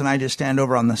girls, and I just stand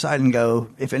over on the side and go,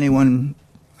 if anyone...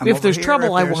 if there's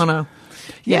trouble, I want to...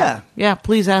 Yeah,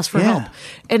 please ask for help.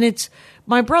 And it's...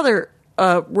 My brother...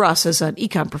 Russ is an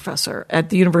econ professor at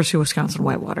the University of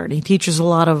Wisconsin-Whitewater, and he teaches a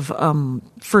lot of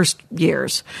first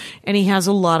years, and he has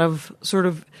a lot of sort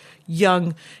of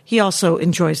young. He also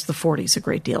enjoys the 40s a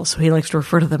great deal, so he likes to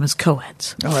refer to them as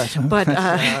co-eds. Oh, but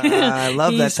I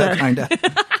love that kind of.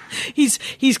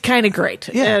 He's kind of great,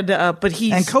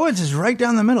 and co-eds is right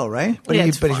down the middle, right? But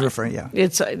he's referring,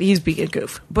 he's being a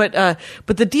goof. But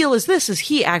the deal is this: is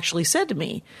he actually said to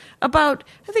me about,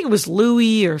 I think it was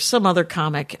Louis or some other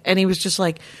comic, and he was just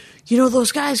like,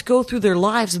 those guys go through their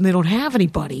lives and they don't have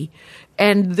anybody,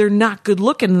 and they're not good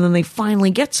looking, and then they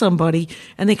finally get somebody,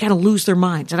 and they kind of lose their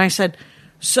minds. And I said,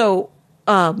 so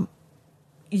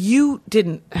you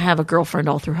didn't have a girlfriend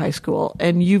all through high school,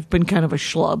 and you've been kind of a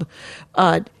schlub.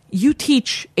 You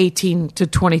teach 18 to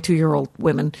 22-year-old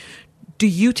women. Do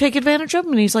you take advantage of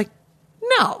them? And he's like,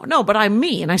 no, but I'm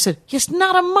me. And I said, yes,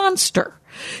 not a monster.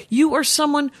 You are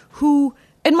someone who,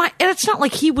 and it's not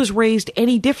like he was raised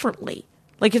any differently.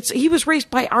 Like he was raised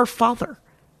by our father,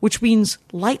 which means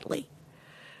lightly.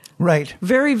 Right.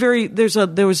 Very, very,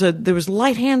 there was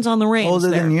light hands on the reins. Older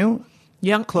than you?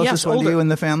 Young. Closest one to you in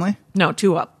the family? No,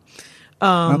 2 up.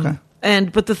 Okay.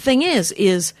 But the thing is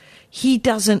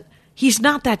he's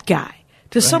not that guy.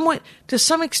 To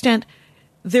some extent,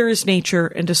 there is nature,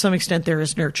 and to some extent, there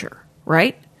is nurture,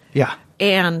 right? Yeah.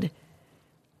 And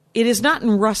it is not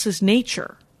in Russ's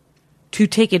nature to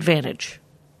take advantage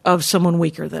of someone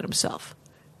weaker than himself.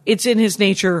 It's in his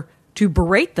nature to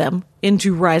berate them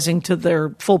into rising to their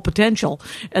full potential,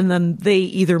 and then they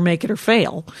either make it or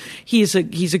fail. He's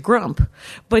a grump,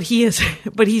 but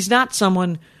he's not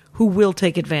someone who will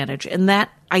take advantage, and that,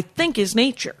 I think, is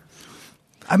nature.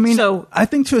 I mean, I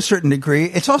think to a certain degree,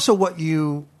 it's also what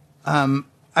you.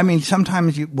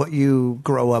 Sometimes what you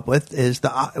grow up with is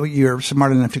you're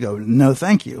smart enough to go, no,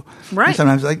 thank you. Right. And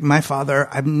sometimes, like my father,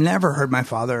 I've never heard my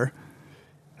father,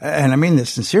 and I mean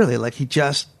this sincerely, like he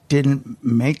just didn't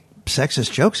make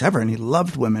sexist jokes ever, and he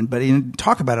loved women, but he didn't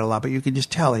talk about it a lot. But you could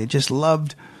just tell he just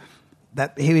loved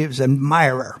that. He was an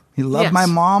admirer. He loved my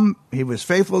mom. He was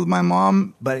faithful to my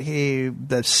mom. But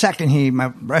the second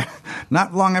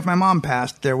not long after my mom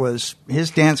passed,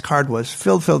 his dance card was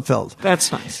filled.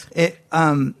 That's nice.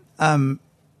 But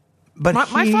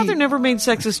my father never made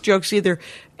sexist jokes either,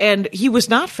 and he was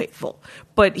not faithful.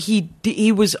 But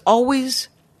he was always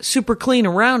super clean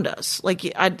around us.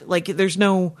 There's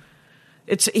no.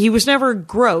 He was never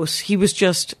gross. He was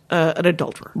just an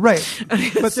adulterer. Right.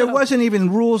 But there wasn't even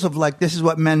rules of like, this is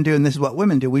what men do and this is what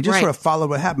women do. We just sort of followed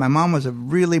what happened. My mom was a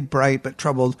really bright but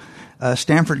troubled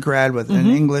Stanford grad with an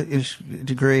English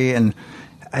degree. And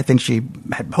I think she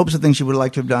had hopes of things she would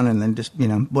like to have done and then just,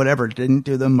 whatever, didn't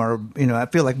do them. Or, I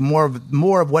feel like more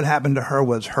of what happened to her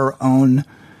was her own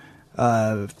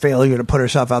failure to put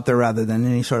herself out there rather than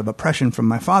any sort of oppression from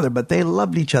my father. But they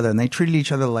loved each other and they treated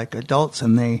each other like adults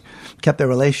and they kept their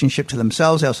relationship to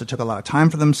themselves. They also took a lot of time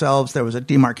for themselves. There was a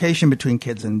demarcation between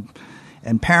kids and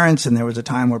parents, and there was a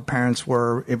time where parents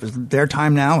it was their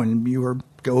time now and you were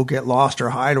go get lost or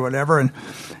hide or whatever. And,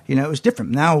 you know, it was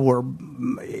different. Now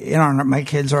my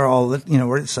kids are all, you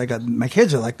know, it's like my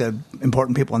kids are like the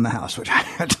important people in the house, which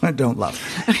I don't love.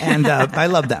 And I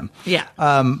love them. Yeah.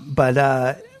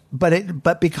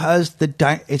 But because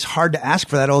it's hard to ask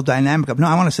for that old dynamic of, no,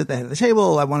 I want to sit at the head of the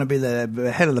table. I want to be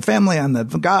the head of the family. I'm the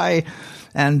guy.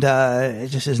 And it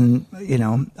just isn't, you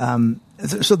know.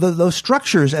 So those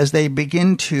structures, as they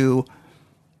begin to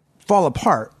fall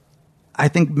apart, I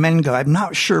think men go, I'm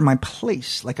not sure my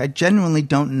place. Like, I genuinely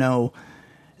don't know.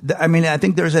 I mean, I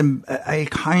think there's a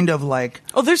kind of like...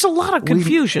 Oh, there's a lot of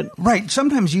confusion. Right.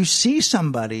 Sometimes you see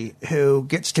somebody who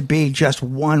gets to be just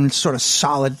one sort of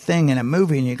solid thing in a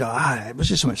movie and you go, it was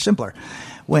just so much simpler.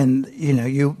 When, you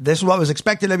know, this is what was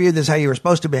expected of you, this is how you were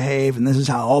supposed to behave, and this is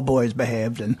how all boys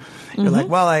behaved. And you're like,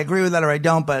 well, I agree with that or I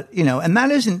don't. But, you know, and that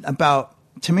isn't about,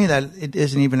 to me, that it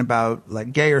isn't even about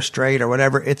like gay or straight or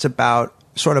whatever. It's about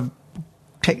sort of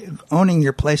owning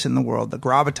your place in the world, the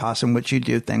gravitas in which you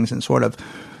do things, and sort of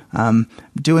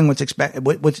doing what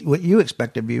you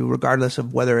expect of you, regardless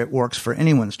of whether it works for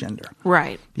anyone's gender.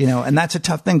 Right. You know, and that's a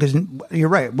tough thing because you're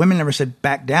right. Women never said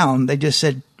back down. They just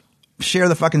said share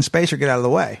the fucking space or get out of the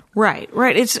way. Right.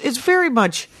 It's very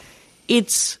much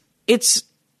it's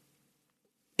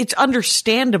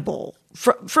understandable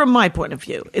from my point of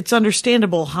view. It's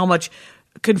understandable how much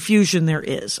confusion there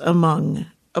is among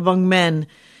men,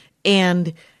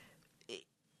 and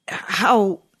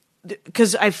how.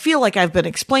 Because I feel like I've been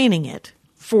explaining it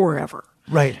forever.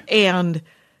 Right. And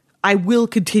I will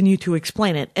continue to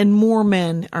explain it. And more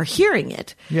men are hearing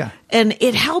it. Yeah. And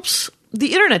it helps.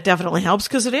 The internet definitely helps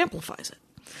because it amplifies it.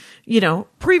 You know,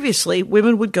 previously,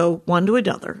 women would go one to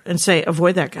another and say,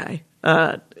 avoid that guy.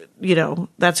 You know,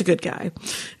 that's a good guy.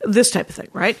 This type of thing,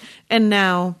 right? And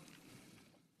now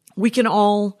we can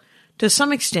all, to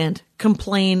some extent,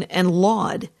 complain and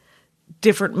laud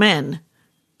different men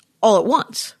all at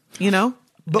once. You know,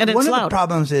 but and one of louder. the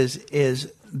problems is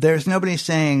there's nobody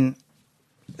saying.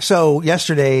 So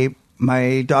yesterday,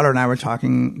 my daughter and I were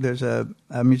talking. There's a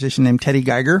musician named Teddy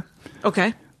Geiger,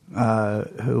 okay,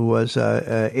 who was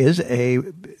has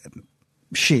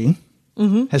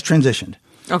transitioned,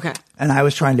 okay, and I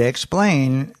was trying to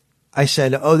explain. I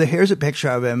said, here's a picture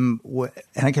of him,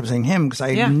 and I kept saying him because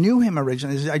I knew him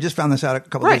originally. I just found this out a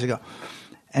couple days ago.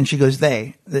 And she goes,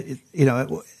 you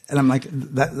know, and I'm like,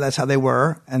 that's how they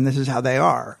were, and this is how they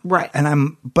are. Right.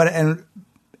 And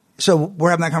so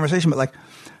we're having that conversation, but like,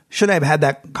 should I have had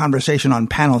that conversation on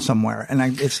panel somewhere? And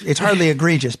it's hardly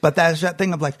egregious, but that's that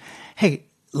thing of like, hey,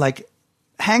 like,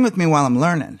 hang with me while I'm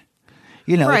learning.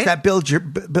 You know, It's that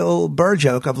Bill Burr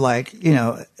joke of like, you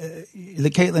know, the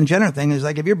Caitlyn Jenner thing is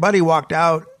like, if your buddy walked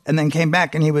out and then came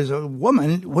back and he was a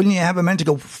woman, wouldn't you have a minute to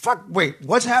go, fuck, wait,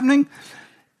 what's happening?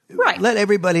 Right. Let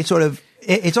everybody sort of.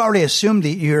 It's already assumed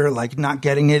that you're like not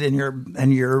getting it, and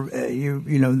you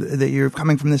know that you're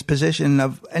coming from this position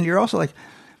of, and you're also like,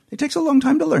 it takes a long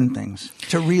time to learn things,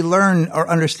 to relearn or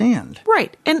understand.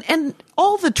 Right. And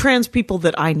all the trans people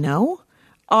that I know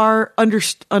are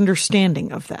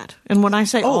understanding of that. And when I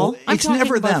say all, I'm it's talking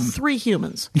never about them. 3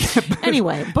 humans.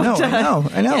 Anyway, but no,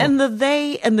 I know. And the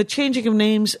they and the changing of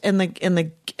names and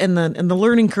the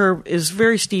learning curve is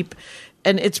very steep.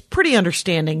 And it's pretty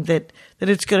understanding that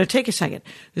it's going to take a second.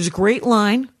 There's a great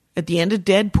line at the end of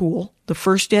Deadpool, the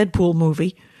first Deadpool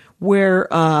movie, where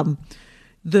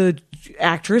the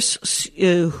actress,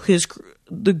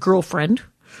 the girlfriend,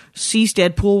 sees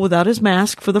Deadpool without his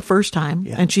mask for the first time.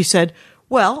 Yeah. And she said,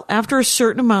 well, after a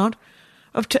certain amount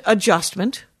of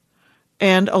adjustment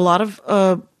and a lot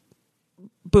of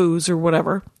booze or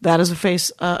whatever, that is a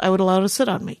face I would allow to sit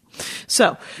on me.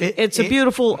 So it's a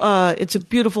beautiful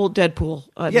Deadpool.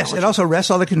 Yes, it also wrests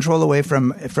all the control away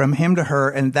from him to her,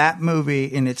 and that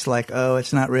movie, and it's like,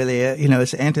 it's not really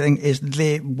it's anti-thing, is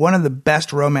one of the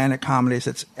best romantic comedies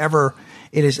that's ever.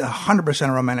 It is 100%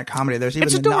 a romantic comedy. There's even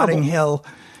the Notting Hill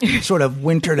sort of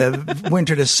winter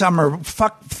to summer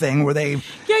fuck thing where they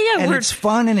and it's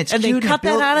fun and it's and cute. They cut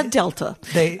that out of Delta.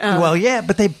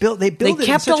 But they built it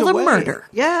kept in such all a the way. murder.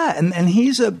 Yeah, and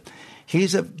he's a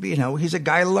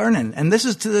guy learning, and this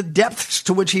is to the depths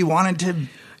to which he wanted to.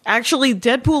 Actually,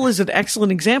 Deadpool is an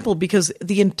excellent example because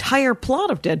the entire plot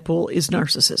of Deadpool is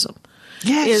narcissism.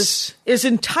 Yes, is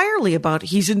entirely about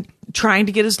trying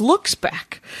to get his looks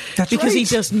back. That's because right. he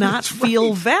does not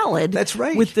feel valid. That's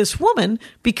right. With this woman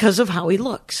because of how he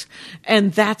looks,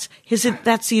 and that's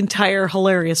the entire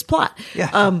hilarious plot.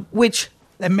 Yeah. Which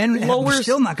and men have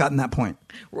still not gotten that point.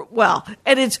 Well,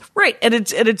 and it's right, and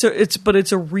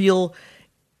it's a real.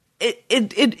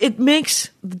 it makes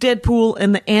Deadpool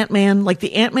and the Ant-Man, like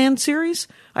the Ant-Man series,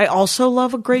 I also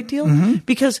love a great deal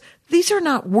because these are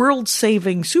not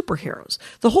world-saving superheroes.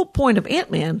 The whole point of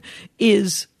Ant-Man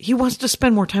is he wants to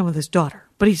spend more time with his daughter,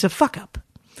 but he's a fuck-up,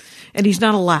 and he's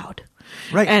not allowed.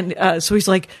 Right. And so he's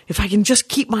like, if I can just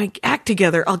keep my act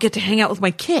together, I'll get to hang out with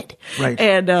my kid. Right.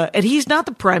 And he's not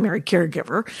the primary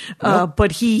caregiver,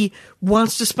 but he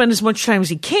wants to spend as much time as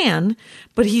he can,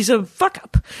 but he's a fuck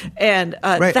up. And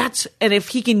and if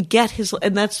he can get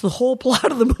and that's the whole plot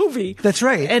of the movie. That's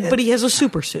right. But he has a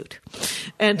super suit.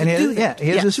 And he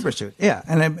has a super suit. Yeah.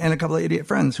 And a couple of idiot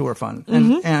friends who are fun.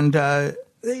 And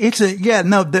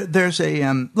there's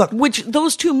a look, which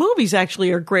those two movies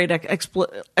actually are great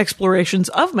explorations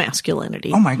of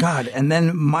masculinity. Oh my God. And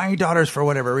then my daughters, for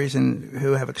whatever reason,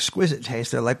 who have exquisite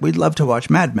taste, they're like, we'd love to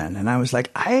watch Mad Men. And I was like,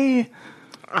 I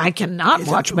cannot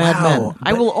watch Mad Men.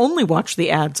 I will only watch the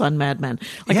ads on Mad Men.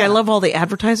 I love all the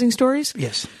advertising stories.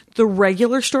 Yes. The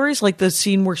regular stories, like the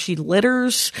scene where she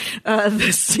litters,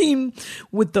 the scene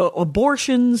with the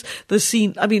abortions, the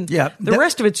scene, the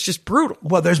rest of it's just brutal.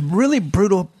 Well, there's really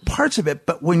brutal parts of it,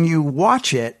 but when you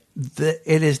watch it,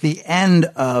 it is the end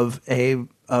of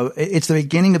it's the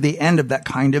beginning of the end of that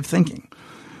kind of thinking.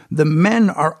 The men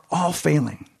are all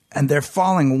failing, and they're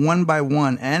falling one by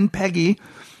one, and Peggy,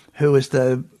 who is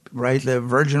the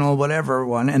virginal whatever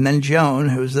one, and then Joan,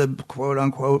 who's the quote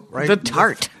unquote, the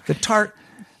tart. The tart.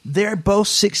 They're both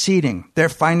succeeding. They're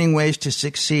finding ways to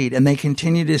succeed, and they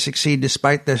continue to succeed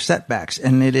despite their setbacks.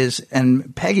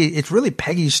 And Peggy, it's really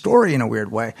Peggy's story in a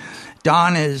weird way.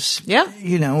 Don is,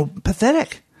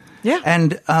 pathetic. Yeah.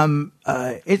 And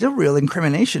it's a real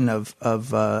incrimination of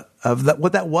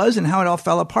what that was and how it all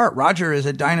fell apart. Roger is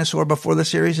a dinosaur before the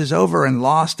series is over and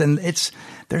lost, and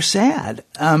they're sad.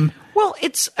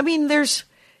 There's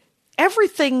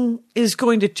everything is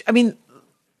going to.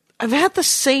 I've had the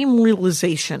same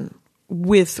realization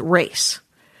with race.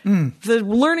 The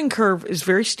learning curve is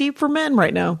very steep for men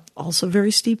right now, also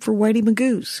very steep for Whitey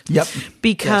Magoos. Yep.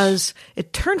 Because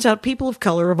it turns out people of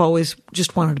color have always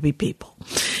just wanted to be people.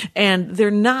 And they're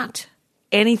not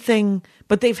anything,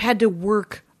 but they've had to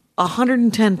work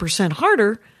 110%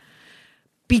 harder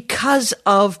because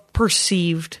of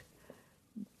perceived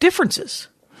differences.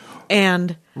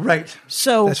 And right.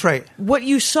 So that's right. What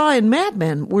you saw in Mad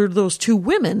Men were those two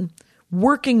women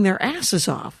working their asses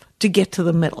off to get to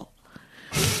the middle.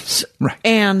 Right.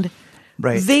 And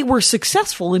they were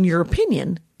successful, in your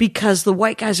opinion, because the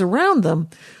white guys around them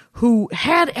who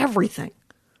had everything,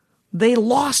 they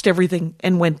lost everything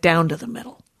and went down to the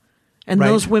middle. And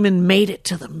those women made it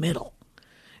to the middle.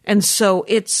 And so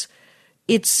it's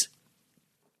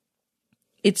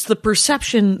the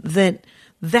perception that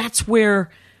that's where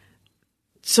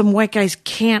some white guys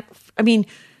can't.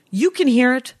 You can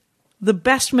hear it. The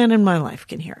best men in my life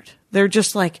can hear it. They're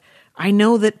just like, I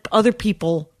know that other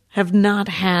people have not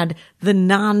had the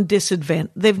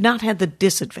non-disadvantage. They've not had the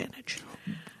disadvantage.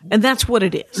 And that's what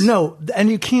it is. No, and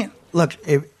you can't look.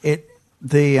 Larry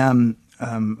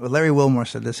Wilmore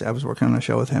said this. I was working on a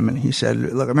show with him, and he said,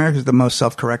 "Look, America is the most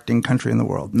self-correcting country in the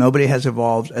world. Nobody has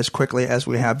evolved as quickly as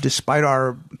we have, despite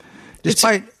our." It's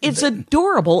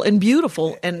adorable and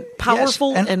beautiful and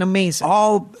powerful and amazing.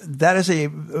 All that is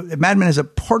Mad Men is a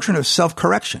portrait of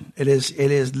self-correction.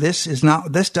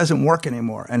 This doesn't work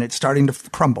anymore, and it's starting to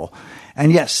crumble.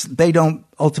 And yes, they don't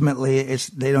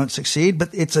succeed, but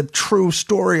it's a true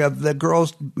story of the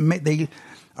girls. They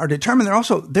are determined.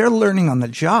 They're learning on the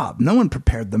job. No one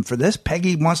prepared them for this.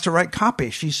 Peggy wants to write copy.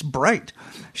 She's bright.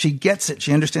 She gets it.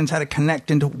 She understands how to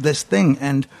connect into this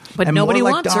thing. But nobody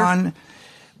wants her.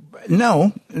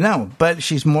 No, but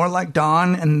she's more like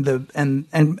Don and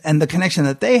the connection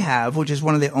that they have, which is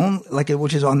one of the only,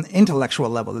 which is on the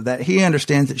intellectual level, that he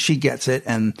understands that she gets it,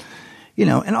 and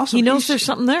also he knows there's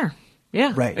something there.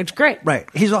 Yeah, right. It's great. Right.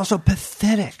 He's also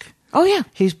pathetic. Oh yeah,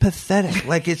 he's pathetic.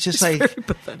 It's just very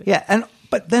pathetic. Yeah,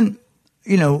 but then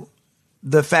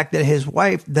the fact that his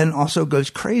wife then also goes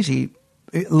crazy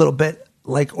a little bit,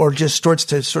 or just starts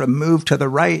to sort of move to the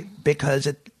right because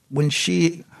when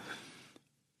she.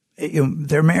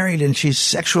 They're married and she's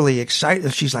sexually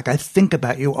excited. She's like, I think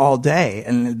about you all day.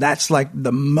 And that's like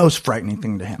the most frightening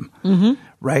thing to him. Mm-hmm.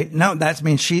 Right? No, that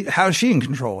means how is she in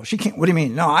control? She can't, what do you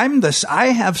mean? No, I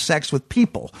have sex with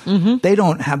people. Mm-hmm. They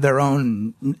don't have their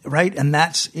own, right? And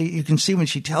you can see when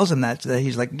she tells him that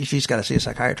he's like, she's got to see a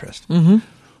psychiatrist. Mm-hmm.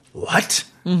 What?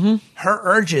 Mm-hmm. Her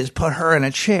urges put her in a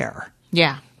chair.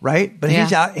 Yeah. Right? But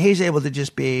he's able to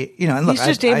just be, and look. He's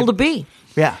just able to be.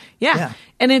 Yeah. Yeah.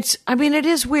 And it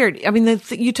is weird.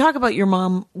 You talk about your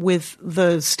mom with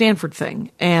the Stanford thing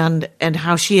and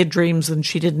how she had dreams and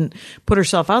she didn't put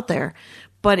herself out there.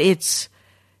 But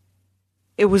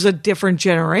it was a different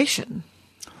generation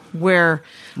where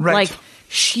Right. like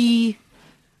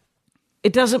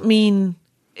it doesn't mean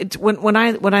it's when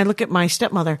I look at my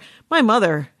stepmother, my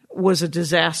mother was a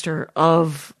disaster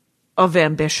of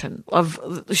ambition.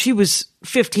 She was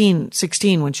 15,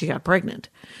 16 when she got pregnant,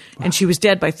 and she was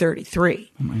dead by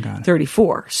 33. Oh my God.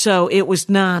 34. So it was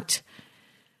not,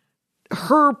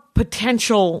 her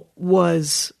potential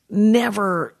was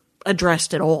never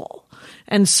addressed at all.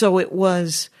 And so it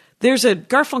was, there's a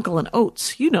Garfunkel and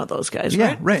Oates. You know those guys, Yeah,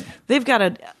 right? right. They've got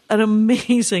an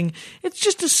amazing, it's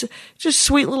just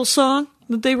sweet little song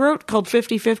that they wrote called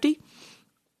 50-50.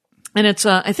 And it's,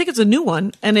 I think it's a new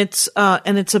one, and it's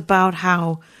about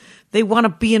how they want to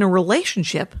be in a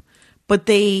relationship, but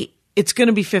it's going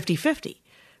to be 50-50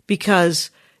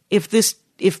 because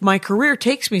if my career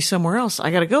takes me somewhere else,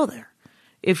 I got to go there.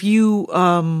 If you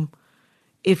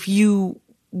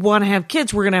want to have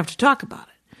kids, we're going to have to talk about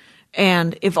it.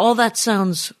 And if all that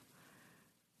sounds,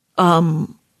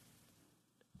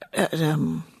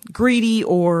 greedy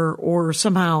or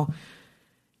somehow,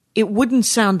 it wouldn't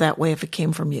sound that way if it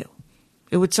came from you.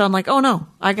 It would sound like, oh no,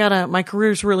 my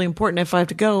career is really important. If I have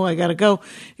to go, I got to go.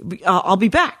 I'll be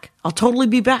back. I'll totally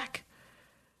be back.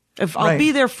 I'll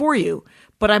be there for you,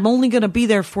 but I'm only going to be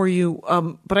there for you.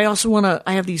 But I also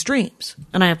I have these dreams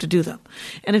and I have to do them.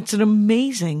 And it's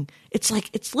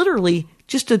it's literally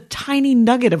just a tiny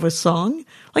nugget of a song.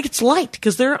 Like it's light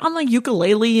because they're on the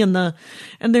ukulele and they're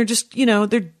just,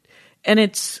 and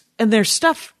their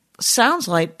stuff sounds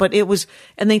light, but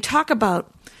and they talk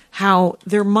about how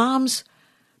their dreams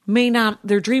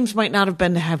might not have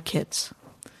been to have kids.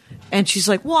 And she's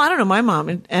like, well, I don't know, my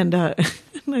mom. And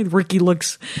Ricky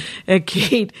looks at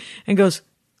Kate and goes,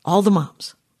 all the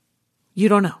moms. You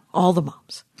don't know. All the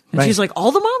moms. And Right. she's like,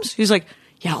 all the moms? He's like,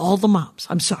 yeah, all the moms.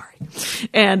 I'm sorry.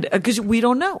 And because we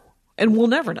don't know and we'll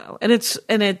never know. And it's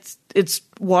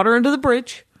water under the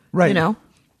bridge, Right.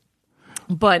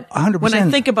 But 100%. when I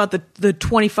think about the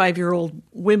 25-year-old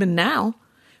women now,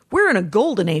 we're in a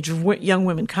golden age of young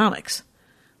women comics.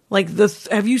 Like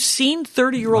have you seen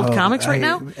 30-year-old comics right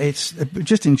now? It's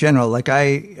just in general. Like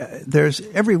there's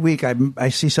every week I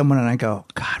see someone and I go,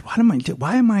 God, what am I doing?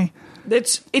 Why am I?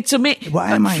 It's amazing.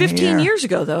 Why am I 15 here? years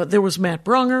ago, though, there was Matt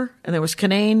Bronger and there was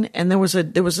Kinane and there was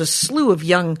a slew of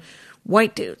young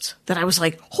white dudes that I was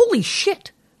like, holy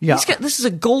shit! Yeah. This is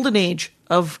a golden age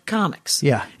of comics.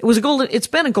 Yeah. It's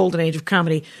been a golden age of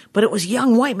comedy, but it was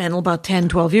young white men about 10,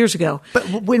 12 years ago. But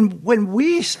when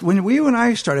you and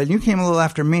I started, you came a little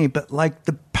after me, but like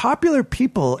the popular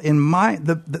people in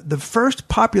the first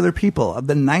popular people of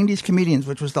the 90s comedians,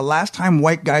 which was the last time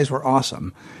white guys were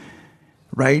awesome,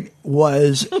 right,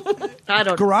 was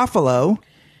Garofalo,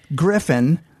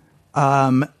 Griffin,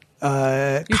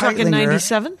 You're talking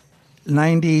 97?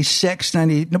 96,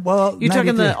 90, well... You're 93.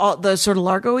 talking the sort of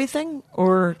Largo-y thing?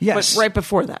 Or Yes. but right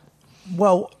before that?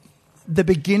 Well, the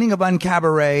beginning of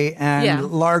Uncabaret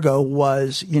and Largo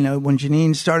was, when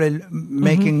Janine started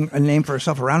making a name for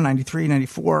herself around 93,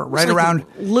 94, right around...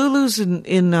 Lulu's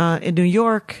in New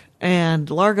York and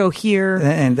Largo here.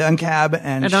 And Uncab.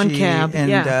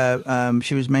 Uncab,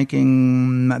 she was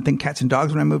making, I think, Cats and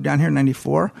Dogs when I moved down here in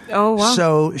 94. Oh, wow.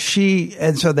 So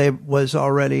they was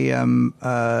already,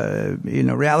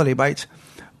 Reality Bites.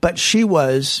 But she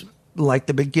was like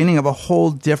the beginning of a whole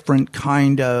different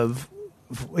kind of,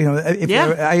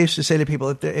 I used to say to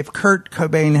people, if Kurt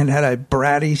Cobain had a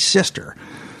bratty sister,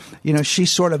 she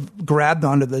sort of grabbed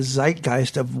onto the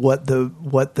zeitgeist of what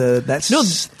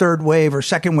third wave or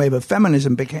second wave of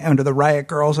feminism became under the Riot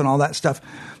Girls and all that stuff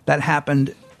that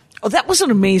happened. Oh, that was an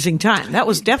amazing time. That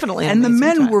was definitely an and the amazing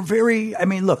men time. were very,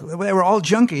 look, they were all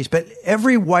junkies, but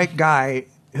every white guy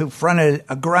who fronted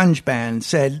a grunge band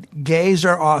said gays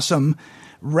are awesome,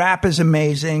 rap is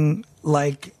amazing,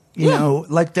 like,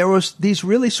 like there was these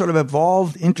really sort of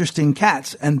evolved, interesting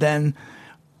cats, and then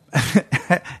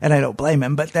and I don't blame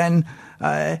him, but then,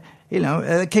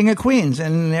 King of Queens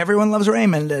and Everyone Loves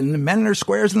Raymond and Men Are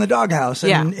Squares in the Doghouse.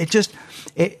 And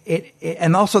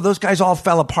and also those guys all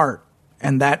fell apart.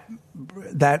 And that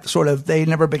sort of, they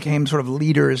never became sort of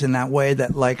leaders in that way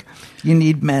that like you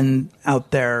need men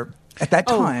out there at that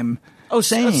time.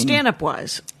 Stand-up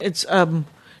wise. It's, do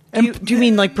you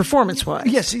mean like performance-wise?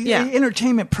 Yes,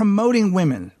 entertainment, promoting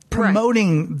women,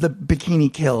 promoting the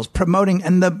bikini kills, promoting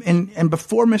and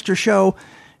before Mr. Show,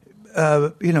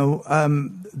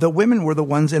 the women were the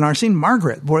ones in our scene.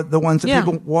 Margaret were the ones that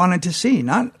people wanted to see,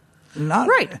 not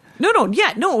right. No,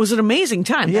 it was an amazing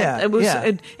time. Yeah, it was,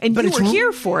 and but you were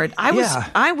here for it.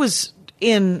 I was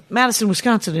in Madison,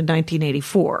 Wisconsin in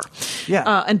 1984.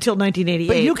 Yeah. Until 1988.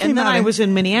 But you came and then out I in- was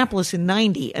in Minneapolis in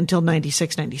 90 until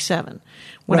 96, 97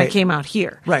 when I Right. came out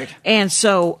here. Right. And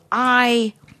so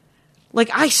I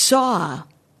saw,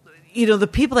 the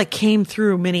people that came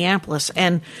through Minneapolis,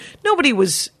 and nobody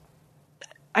was,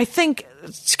 I think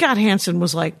Scott Hansen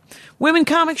was like, women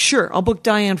comics, sure, I'll book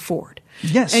Diane Ford.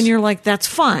 Yes. And you're like, that's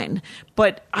fine,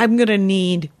 but I'm going to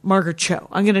need Margaret Cho.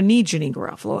 I'm going to need Janine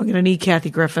Garofalo. I'm going to need Kathy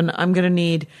Griffin. I'm going to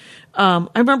need, I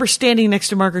remember standing next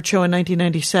to Margaret Cho in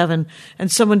 1997,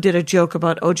 and someone did a joke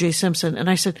about O.J. Simpson,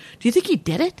 and I said, do you think he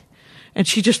did it? And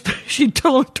she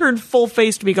turned full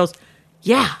face to me, goes,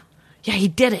 yeah, he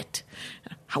did it.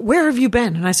 Where have you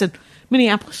been? And I said,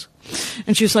 Minneapolis.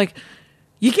 And she was like,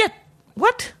 you get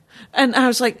what? And I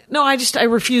was like, no, I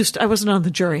refused. I wasn't on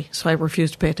the jury, so I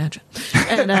refused to pay attention.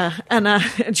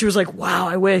 And she was like, wow,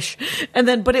 I wish. And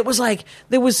then, but it was like,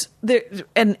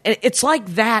 and it's like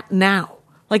that now.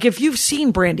 Like if you've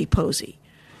seen Brandy Posey,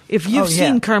 if you've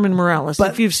seen Carmen Morales,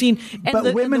 if you've seen,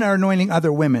 but women are anointing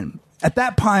other women. At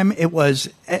that time, it was,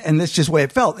 and this is just the way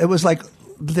it felt. It was like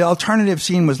the alternative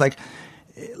scene was like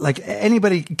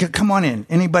anybody, come on in.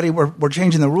 Anybody, we're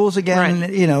changing the rules again.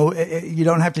 Right. You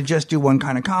don't have to just do one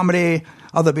kind of comedy.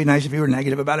 Although it'd be nice if you were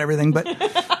negative about everything, but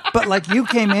like you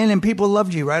came in and people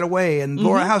loved you right away. And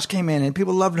Laura House came in and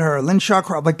people loved her. Lynn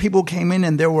Shawcroft, like people came in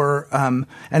and there were, and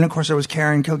of course there was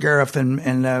Karen Kilgariff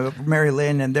and Mary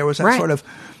Lynn, and there was that sort of,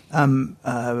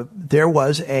 there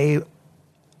was a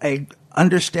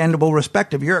understandable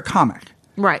respect of you're a comic.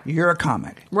 Right. You're a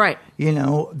comic. Right.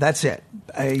 That's it.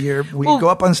 We go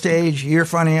up on stage, you're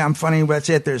funny, I'm funny, that's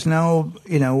it. There's no,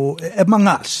 among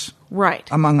us. Right.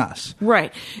 Among us.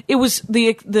 Right. It was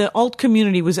the alt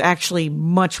community was actually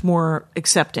much more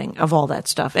accepting of all that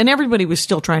stuff. And everybody was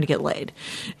still trying to get laid.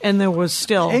 And there was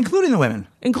still including the women.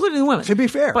 To be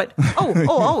fair. But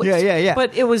always. Yeah.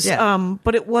 But it was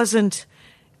but it wasn't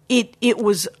it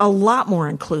was a lot more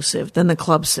inclusive than the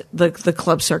clubs, the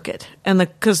club circuit, and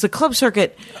because the club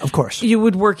circuit, of course, you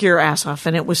would work your ass off,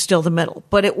 and it was still the middle.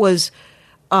 But it was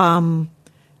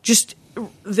just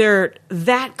there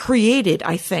that created,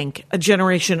 I think, a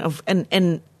generation of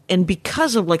and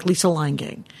because of like Lisa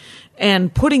Langang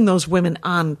and putting those women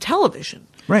on television,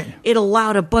 right? It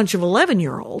allowed a bunch of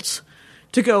 11-year-olds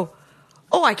to go,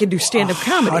 oh, I can do stand-up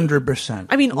comedy. 100%.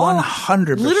 I mean,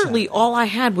 100%. Literally, all I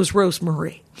had was Rose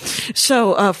Marie.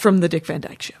 So, from the Dick Van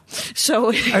Dyke Show.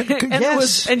 So,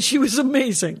 and she was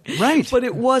amazing. Right. But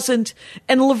it wasn't,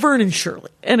 and Laverne and Shirley.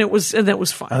 And that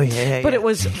was fine. Oh, yeah. But it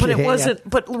wasn't,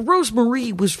 but Rose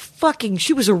Marie was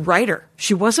she was a writer.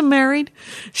 She wasn't married.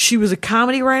 She was a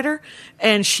comedy writer,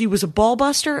 and she was a ball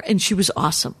buster, and she was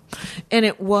awesome. And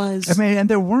it was. I mean, and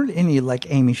there weren't any like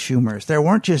Amy Schumers. There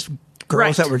weren't just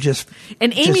girls that were just.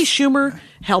 And Amy Schumer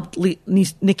helped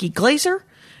Nikki Glaser.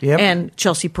 Yep. And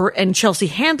Chelsea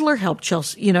Handler helped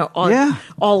Chelsea,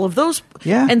 all of those.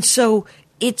 Yeah. And so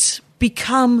it's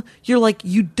become, you're like,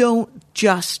 you don't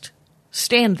just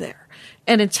stand there.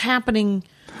 And it's happening.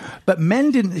 But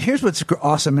men didn't. Here's what's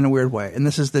awesome in a weird way, and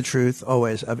this is the truth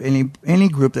always of any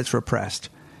group that's repressed.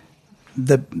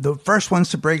 The first ones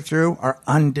to break through are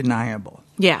undeniable.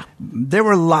 Yeah. There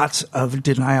were lots of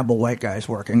deniable white guys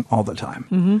working all the time.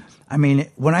 Mm-hmm. I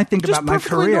mean, when I think about my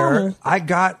career, normal. I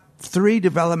got 3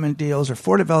 development deals or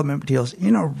 4 development deals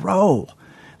in a row.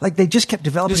 Like they just kept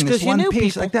developing this one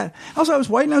piece like that. Also, I was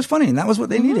white and I was funny, and that was what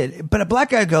they needed. But a black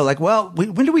guy would go like, well,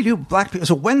 when do we do black people?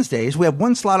 So Wednesdays, we have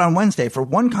one slot on Wednesday for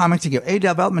one comic to get a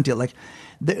development deal. Like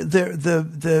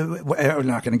we're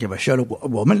not going to give a show to a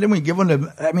woman. Then we give one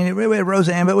to, I mean,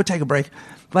 Roseanne, but we'll take a break.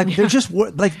 Like they're just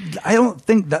like, I don't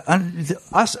think that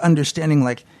us understanding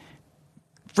like,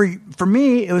 for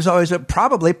me, it was always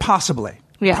possibly.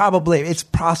 Yeah. Probably. It's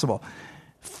possible.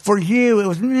 For you, it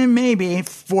was maybe.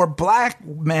 For black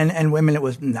men and women, it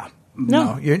was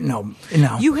no.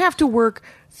 You have to work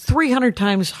 300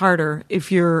 times harder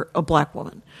if you're a black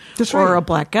woman. That's or right. a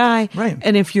black guy. Right.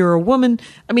 And if you're a woman,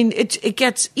 I mean, it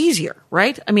gets easier,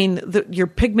 right? I mean, your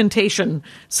pigmentation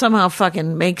somehow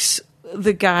fucking makes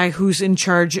the guy who's in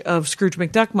charge of Scrooge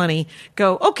McDuck money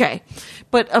go, okay.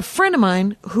 But a friend of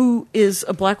mine who is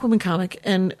a black woman comic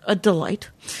and a delight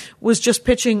was just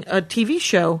pitching a TV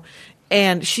show,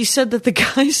 and she said that the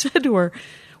guy said to her,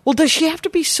 well, does she have to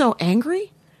be so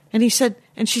angry? And she said,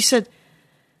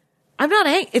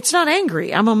 it's not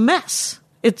angry. I'm a mess.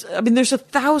 There's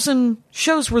 1,000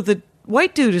 shows where the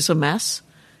white dude is a mess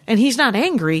and he's not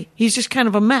angry. He's just kind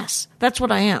of a mess. That's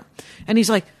what I am. And he's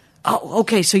like, oh,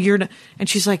 okay. So you're not, and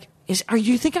she's like,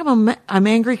 you think I'm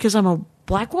angry because I'm a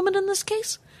black woman in this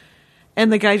case?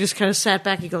 And the guy just kind of sat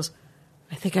back. He goes,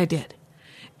 I think I did.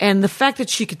 And the fact that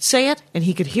she could say it and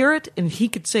he could hear it and he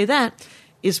could say that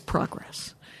is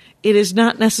progress. It is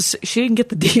not necessary. She didn't get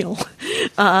the deal.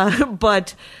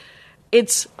 But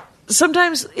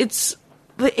sometimes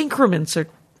the increments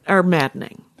are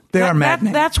maddening. They are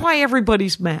maddening. That's why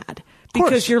everybody's mad.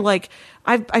 Because you're like,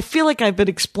 I feel like I've been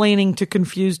explaining to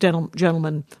confused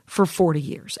gentlemen for 40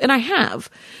 years. And I have.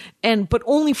 But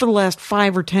only for the last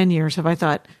 5 or 10 years have I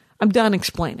thought, I'm done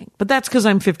explaining. But that's because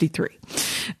I'm 53.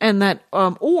 And that,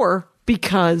 or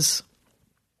because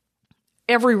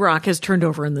every rock has turned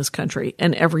over in this country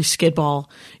and every skid ball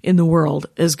in the world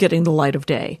is getting the light of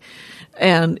day.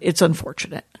 And it's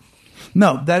unfortunate.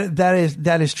 No,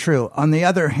 that is true. On the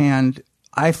other hand,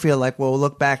 I feel like we'll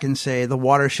look back and say the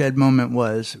watershed moment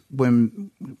was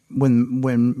when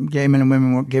gay men and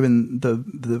women were given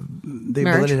the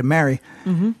ability to marry,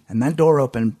 and that door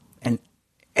opened, and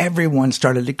everyone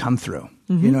started to come through.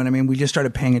 You know what I mean? We just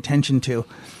started paying attention to,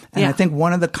 and I think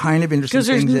one of the kind of interesting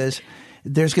things is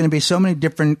there's going to be so many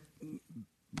different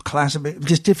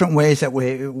just different ways that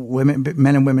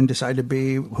men and women decide to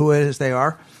be who it is they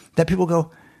are, that people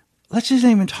go, let's just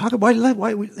not even talk about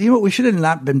why. You know what? We should have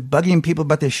not been bugging people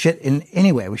about this shit in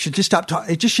any way. We should just stop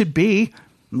talking. It just should be.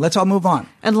 Let's all move on,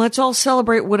 and let's all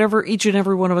celebrate whatever each and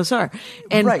every one of us are.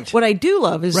 And what I do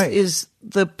love is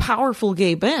the powerful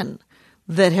gay men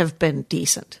that have been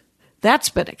decent. That's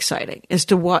been exciting. Is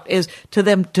to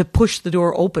them to push the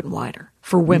door open wider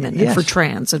for women and for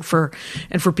trans and for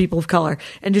people of color,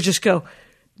 and to just go,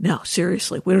 no,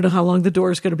 seriously, we don't know how long the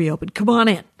door is going to be open. Come on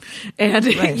in. And,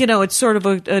 it's sort of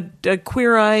a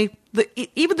Queer Eye,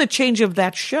 even the change of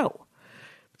that show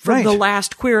from the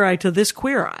last Queer Eye to this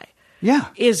Queer Eye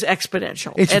is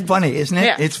exponential. It's funny, isn't it?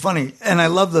 Yeah. it's funny. And I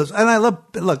love those. And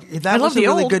that was a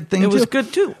really good thing, too. It was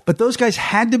good, too. But those guys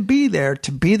had to be there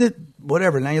to be the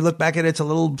whatever. Now you look back at it, it's a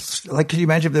little, like, could you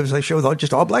imagine if there was a show with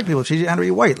just all black people? She had to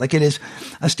be white. Like, it is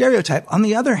a stereotype. On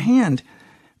the other hand,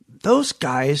 those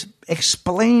guys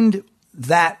explained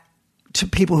that to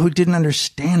people who didn't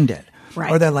understand it.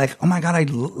 Right. Or they're like, oh my God,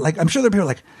 I'm sure there are people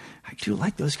like, I do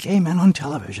like those gay men on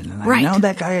television. And I know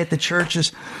that guy at the church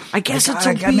is, I guess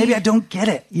maybe I don't get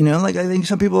it. Like, I think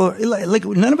some people, like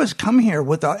none of us come here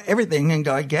with everything and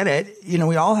go, I get it.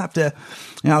 We all have to,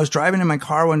 I was driving in my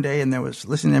car one day and there was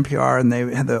listening to NPR and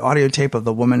they had the audio tape of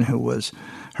the woman who was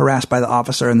harassed by the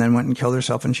officer and then went and killed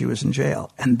herself and she was in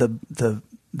jail. And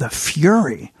the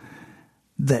fury.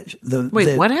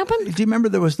 What happened? Do you remember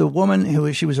there was the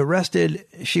woman she was arrested?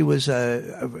 She was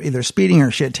either speeding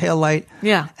or she had tail light.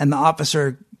 Yeah. And the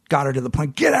officer got her to the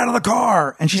point, get out of the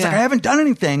car. And she's like, I haven't done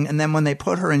anything. And then when they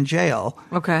put her in jail,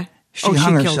 she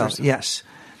hung herself. Yes.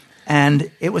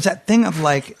 And it was that thing of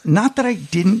like, not that I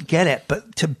didn't get it, but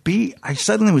I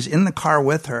suddenly was in the car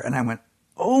with her and I went,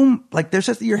 oh, like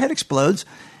your head explodes.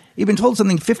 You've been told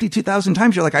something 52,000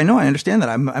 times. You're like, I know, I understand that.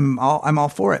 I'm all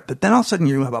for it. But then all of a sudden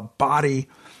you have a body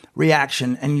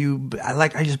reaction and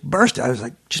I just burst. I was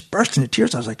like, just burst into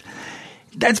tears. I was like,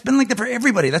 that's been like that for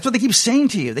everybody. That's what they keep saying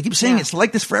to you. They keep saying it's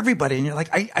like this for everybody. And you're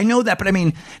like, I know that, but I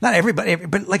mean, not everybody,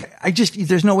 but like,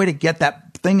 there's no way to get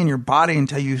that thing in your body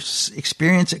until you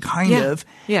experience it kind of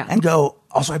and go,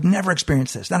 also, I've never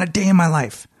experienced this. Not a day in my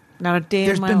life. Not a day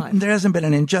in my life. There hasn't been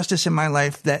an injustice in my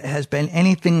life that has been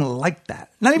anything like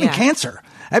that. Not even cancer.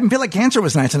 I didn't feel like cancer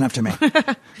was nice enough to me.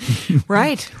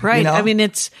 Right. I mean,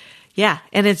 and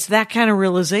it's that kind of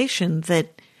realization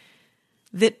that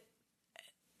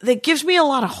gives me a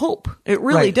lot of hope. It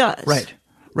really does.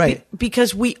 Right.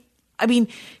 Because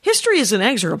history is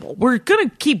inexorable. We're going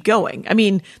to keep going. I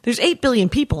mean, there's 8 billion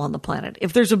people on the planet.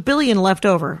 If there's 1 billion left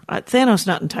over, Thanos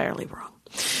not entirely wrong.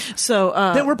 So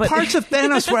there were parts of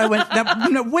Thanos where I went,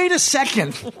 now, wait a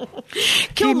second.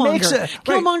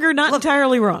 Killmonger not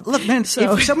entirely wrong. Look, man,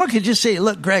 if someone could just say,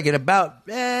 look, Greg, at about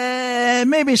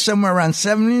maybe somewhere around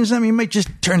 70 or something, you might just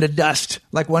turn to dust.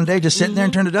 Like one day, just sitting there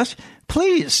and turn to dust.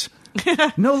 Please.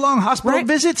 No long hospital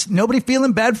visits. Nobody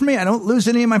feeling bad for me. I don't lose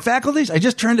any of my faculties. I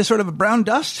just turn to sort of a brown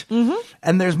dust.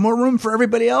 And there's more room for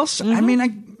everybody else. I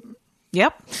mean,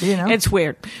 Yep. It's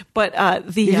weird. But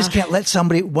you just can't let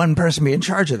one person be in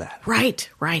charge of that. Right.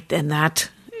 And that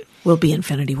will be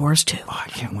Infinity Wars 2. Oh, I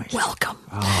can't wait. Welcome.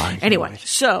 Oh, anyway,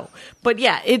 but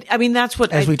that's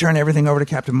what we turn everything over to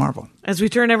Captain Marvel. As we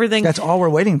turn everything, that's all we're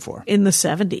waiting for. In the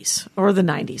 70s or the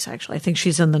 90s, actually. I think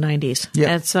she's in the 90s.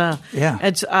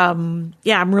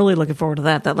 Yeah. I'm really looking forward to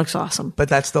that. That looks awesome. But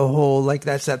that's the whole,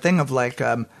 that's that thing of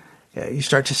you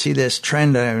start to see this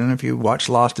trend. I don't know if you watch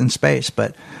Lost in Space,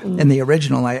 but in the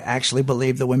original, I actually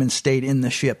believe the women stayed in the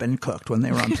ship and cooked when they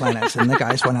were on planets, and the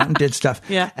guys went out and did stuff.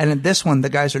 Yeah. And in this one, the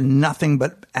guys are nothing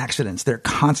but accidents. They're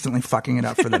constantly fucking it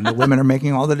up for them. The women are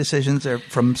making all the decisions. They're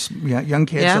from young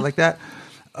kids like that.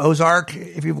 Ozark,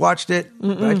 if you've watched it,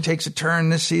 takes a turn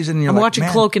this season. And you're I'm like, watching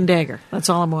man. Cloak and Dagger. That's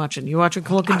all I'm watching. You watching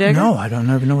Cloak and Dagger? No, I don't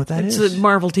even know what that it's is. a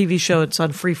Marvel TV show. It's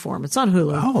on Freeform. It's on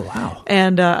Hulu. Oh, wow.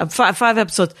 And 5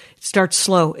 episodes. It starts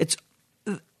slow. It's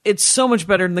so much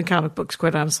better than the comic books,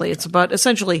 quite honestly. It's about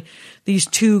essentially these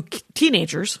two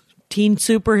teenagers, teen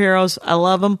superheroes. I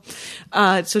love them.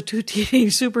 So two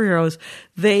teenage superheroes.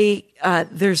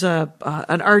 There's an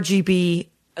RGB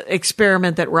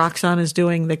experiment that Roxxon is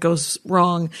doing that goes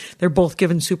wrong. They're both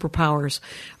given superpowers.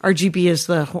 RGB is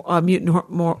the mutant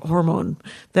hormone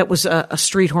that was a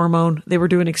street hormone. They were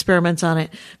doing experiments on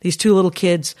it. These two little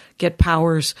kids get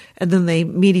powers, and then they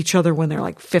meet each other when they're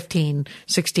like 15,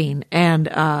 16.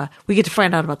 And we get to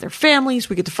find out about their families.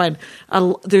 We get to find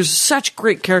there's such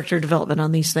great character development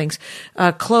on these things.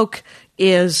 Cloak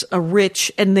is a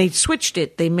rich, and they switched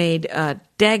it. They made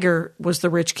Dagger was the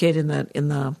rich kid in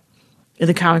the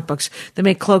comic books. They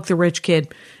make Cloak the rich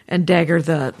kid and Dagger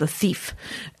the thief.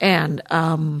 And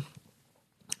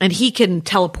he can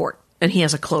teleport, and he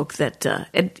has a cloak that,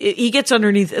 he gets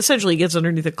underneath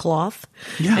a cloth,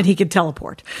 and he can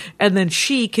teleport. And then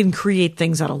she can create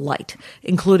things out of light,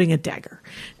 including a dagger.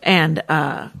 And,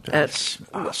 that's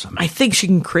awesome. I think she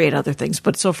can create other things,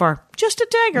 but so far, just a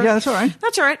dagger. Yeah, that's all right.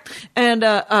 That's all right. And,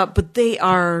 but they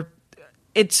are,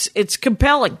 it's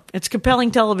compelling. It's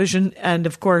compelling television, and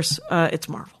of course, it's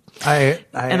Marvel. I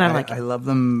like it. I love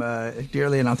them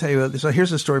dearly, and I'll tell you. So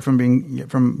here's a story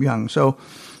from young. So,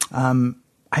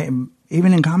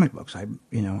 even in comic books, I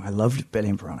loved Betty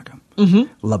and Veronica.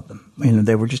 Mm-hmm. Loved them.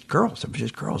 They were just girls. They were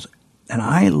just girls, and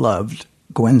I loved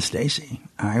Gwen Stacy.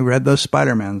 I read those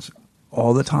Spider-Mans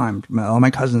all the time. All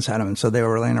my cousins had them, and so they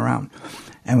were laying around.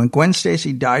 And when Gwen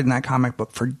Stacy died in that comic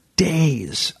book, for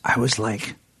days I was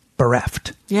like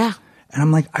bereft. Yeah. And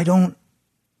I'm like, I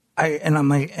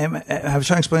was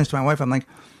trying to explain this to my wife. I'm like,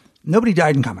 nobody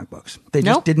died in comic books. They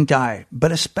just didn't die.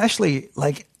 But especially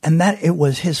and that it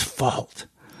was his fault.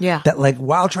 Yeah. That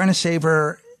while trying to save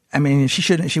her, I mean,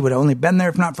 she would have only been there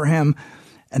if not for him.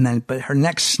 And then, but her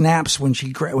neck snaps when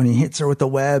he hits her with the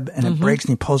web, and it breaks,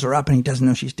 and he pulls her up, and he doesn't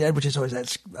know she's dead, which is always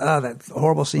that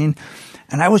horrible scene.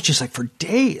 And I was just like, for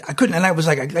days, I couldn't, and I was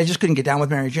like, I just couldn't get down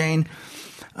with Mary Jane.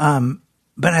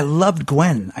 But I loved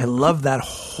Gwen. I loved that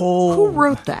whole. Who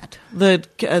wrote that?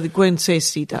 The Gwen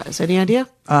Stacy dies. Any idea?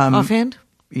 Offhand?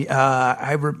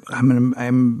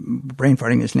 I'm brain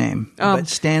farting his name. But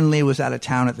Stan Lee was out of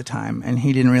town at the time, and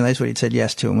he didn't realize what he'd said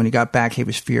yes to. And when he got back, he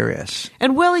was furious.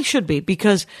 And well, he should be,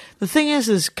 because the thing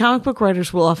is comic book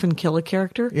writers will often kill a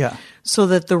character, so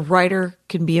that the writer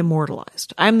can be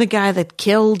immortalized. I'm the guy that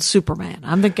killed Superman.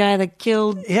 I'm the guy that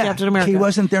killed Captain America. He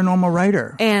wasn't their normal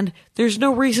writer, and there's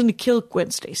no reason to kill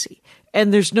Gwen Stacy,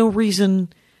 and there's no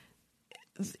reason.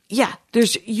 Yeah,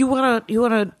 you want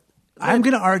to. I'm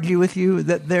going to argue with you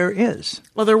that there is.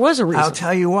 Well, there was a reason. I'll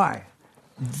tell you why.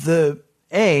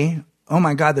 Oh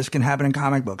my God, this can happen in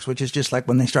comic books, which is just like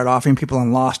when they start offering people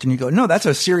on Lost, and you go, no, that's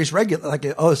a series regular.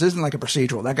 This isn't like a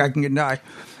procedural. That guy can die.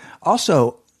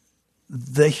 Also,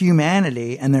 the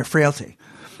humanity and their frailty.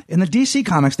 In the DC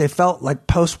comics, they felt like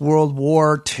post-World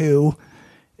War II.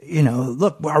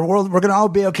 Look, our world, we're going to all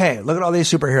be okay. Look at all these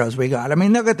superheroes we got. I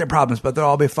mean, they'll get their problems, but they'll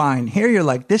all be fine. Here you're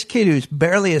like, this kid who's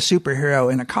barely a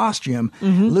superhero in a costume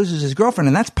loses his girlfriend,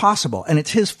 and that's possible, and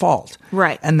it's his fault.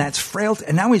 Right. And that's frailty,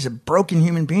 and now he's a broken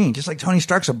human being, just like Tony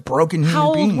Stark's a broken human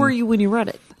being. How old were you when you read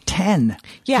it? 10.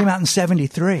 Yeah. Came out in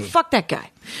 73. Fuck that guy.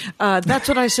 That's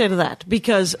what I say to that,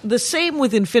 because the same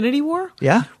with Infinity War.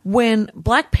 Yeah. When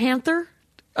Black Panther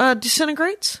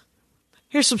disintegrates.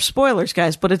 Here's some spoilers,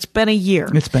 guys, but it's been a year.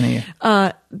 It's been a year.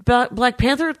 Black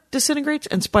Panther disintegrates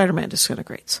and Spider-Man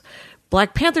disintegrates.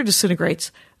 Black Panther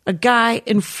disintegrates. A guy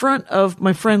in front of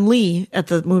my friend Lee at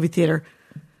the movie theater,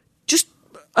 just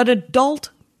an adult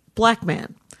black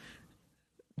man.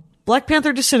 Black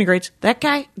Panther disintegrates. That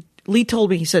guy, Lee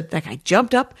told me, he said, that guy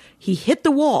jumped up, he hit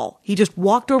the wall. He just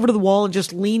walked over to the wall and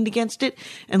just leaned against it,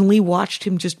 and Lee watched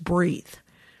him just breathe.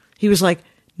 He was like,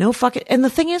 no, fuck it. And the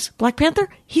thing is, Black Panther,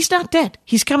 he's not dead.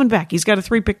 He's coming back. He's got a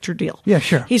 3-picture deal. Yeah,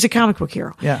 sure. He's a comic book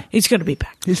hero. Yeah. He's going to be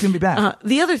back. He's going to be back.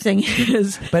 The other thing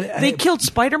is, they killed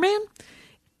Spider-Man.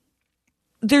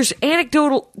 There's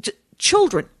anecdotal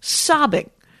children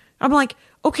sobbing. I'm like,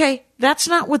 okay, that's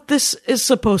not what this is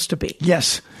supposed to be.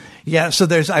 Yes. Yeah, so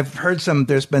I've heard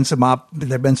there've been some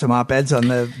op-eds on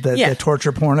the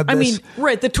torture porn of this. I mean,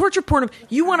 right, the torture porn of,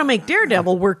 you want to make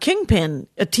Daredevil where Kingpin,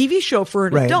 a TV show for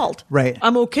an adult. Right.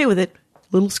 I'm okay with it.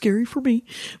 little scary for me,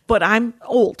 but I'm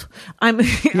old. I'm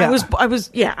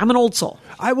an old soul.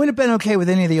 I would have been okay with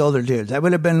any of the older dudes. I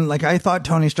would have been like, I thought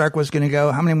Tony Stark was going to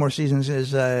go. How many more seasons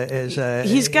is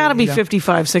he's got to be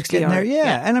 55, 60 there?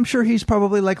 Yeah. And I'm sure he's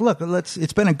probably like, look,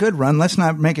 it's been a good run. Let's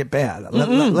not make it bad.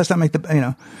 Let's not make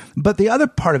but the other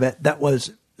part of it that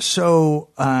was so,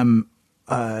 I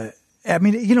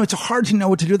mean, it's hard to know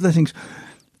what to do with those things,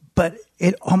 but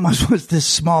it almost was this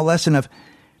small lesson of,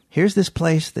 here's this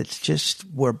place that's just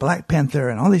where Black Panther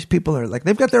and all these people are like,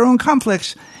 they've got their own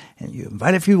conflicts, and you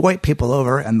invite a few white people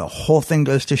over and the whole thing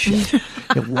goes to shit.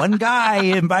 If one guy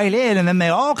you invite in and then they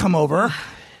all come over,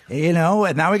 and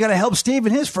now we got to help Steve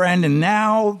and his friend, and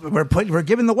now we're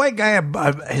giving the white guy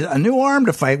a new arm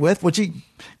to fight with, which he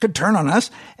could turn on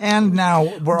us, and now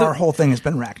our whole thing has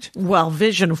been wrecked. Well,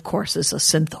 Vision, of course, is a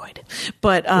synthoid,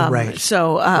 but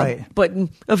right. But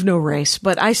of no race.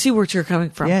 But I see where you're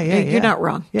coming from. You're not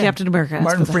wrong. Yeah. Captain America.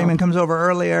 Martin Freeman comes over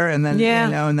earlier, and then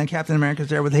and then Captain America's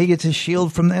there he gets his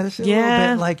shield from this. A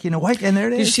little bit like white, and there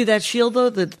it is. Did you see that shield though?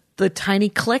 The tiny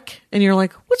click, and you're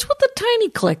like, what's with the tiny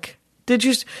click? Did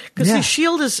you? Because the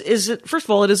shield is first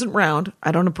of all, it isn't round.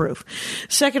 I don't approve.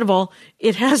 Second of all,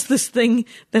 it has this thing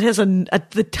that has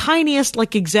the tiniest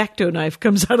like X-Acto knife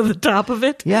comes out of the top of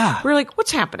it. Yeah, we're like,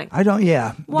 what's happening? I don't.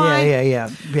 Yeah. Why?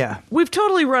 Yeah. We've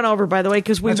totally run over, by the way,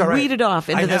 because we weeded off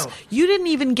into this. You didn't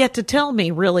even get to tell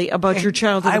me really about your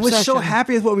childhood. I was obsession. so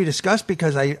happy with what we discussed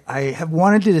because I have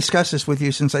wanted to discuss this with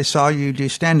you since I saw you do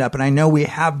stand up, and I know we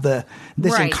have this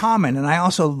in common. And I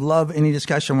also love any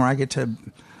discussion where I get to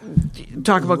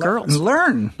talk about girls and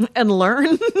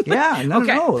learn. Yeah,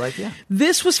 no.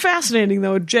 This was fascinating,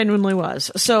 though. It genuinely was.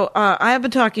 So I have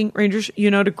been talking, Rangers,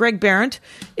 to Greg Behrendt.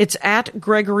 It's at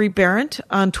Gregory Behrendt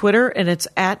on Twitter, and it's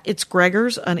at It's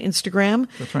Gregors on Instagram.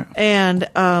 That's right. And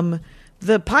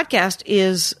the podcast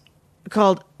is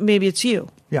called Maybe It's You.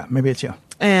 Yeah, Maybe It's You.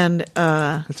 And it's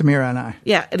Amira and I.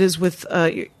 Yeah, it is with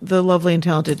the lovely and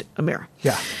talented Amira.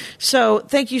 Yeah. So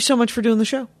thank you so much for doing the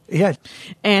show. Yeah.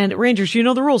 And Rangers, you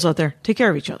know the rules out there. Take care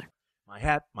of each other. My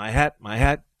hat, my hat, my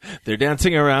hat. They're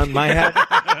dancing around my hat.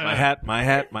 My hat, my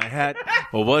hat, my hat.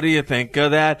 Well, what do you think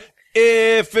of that?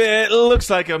 If it looks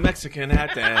like a Mexican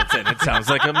hat dance and it sounds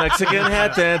like a Mexican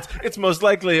hat dance, it's most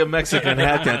likely a Mexican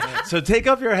hat dance. So take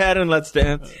off your hat and let's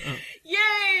dance.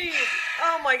 Yay!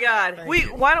 Oh my God.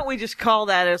 Why don't we just call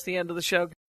that as the end of the show?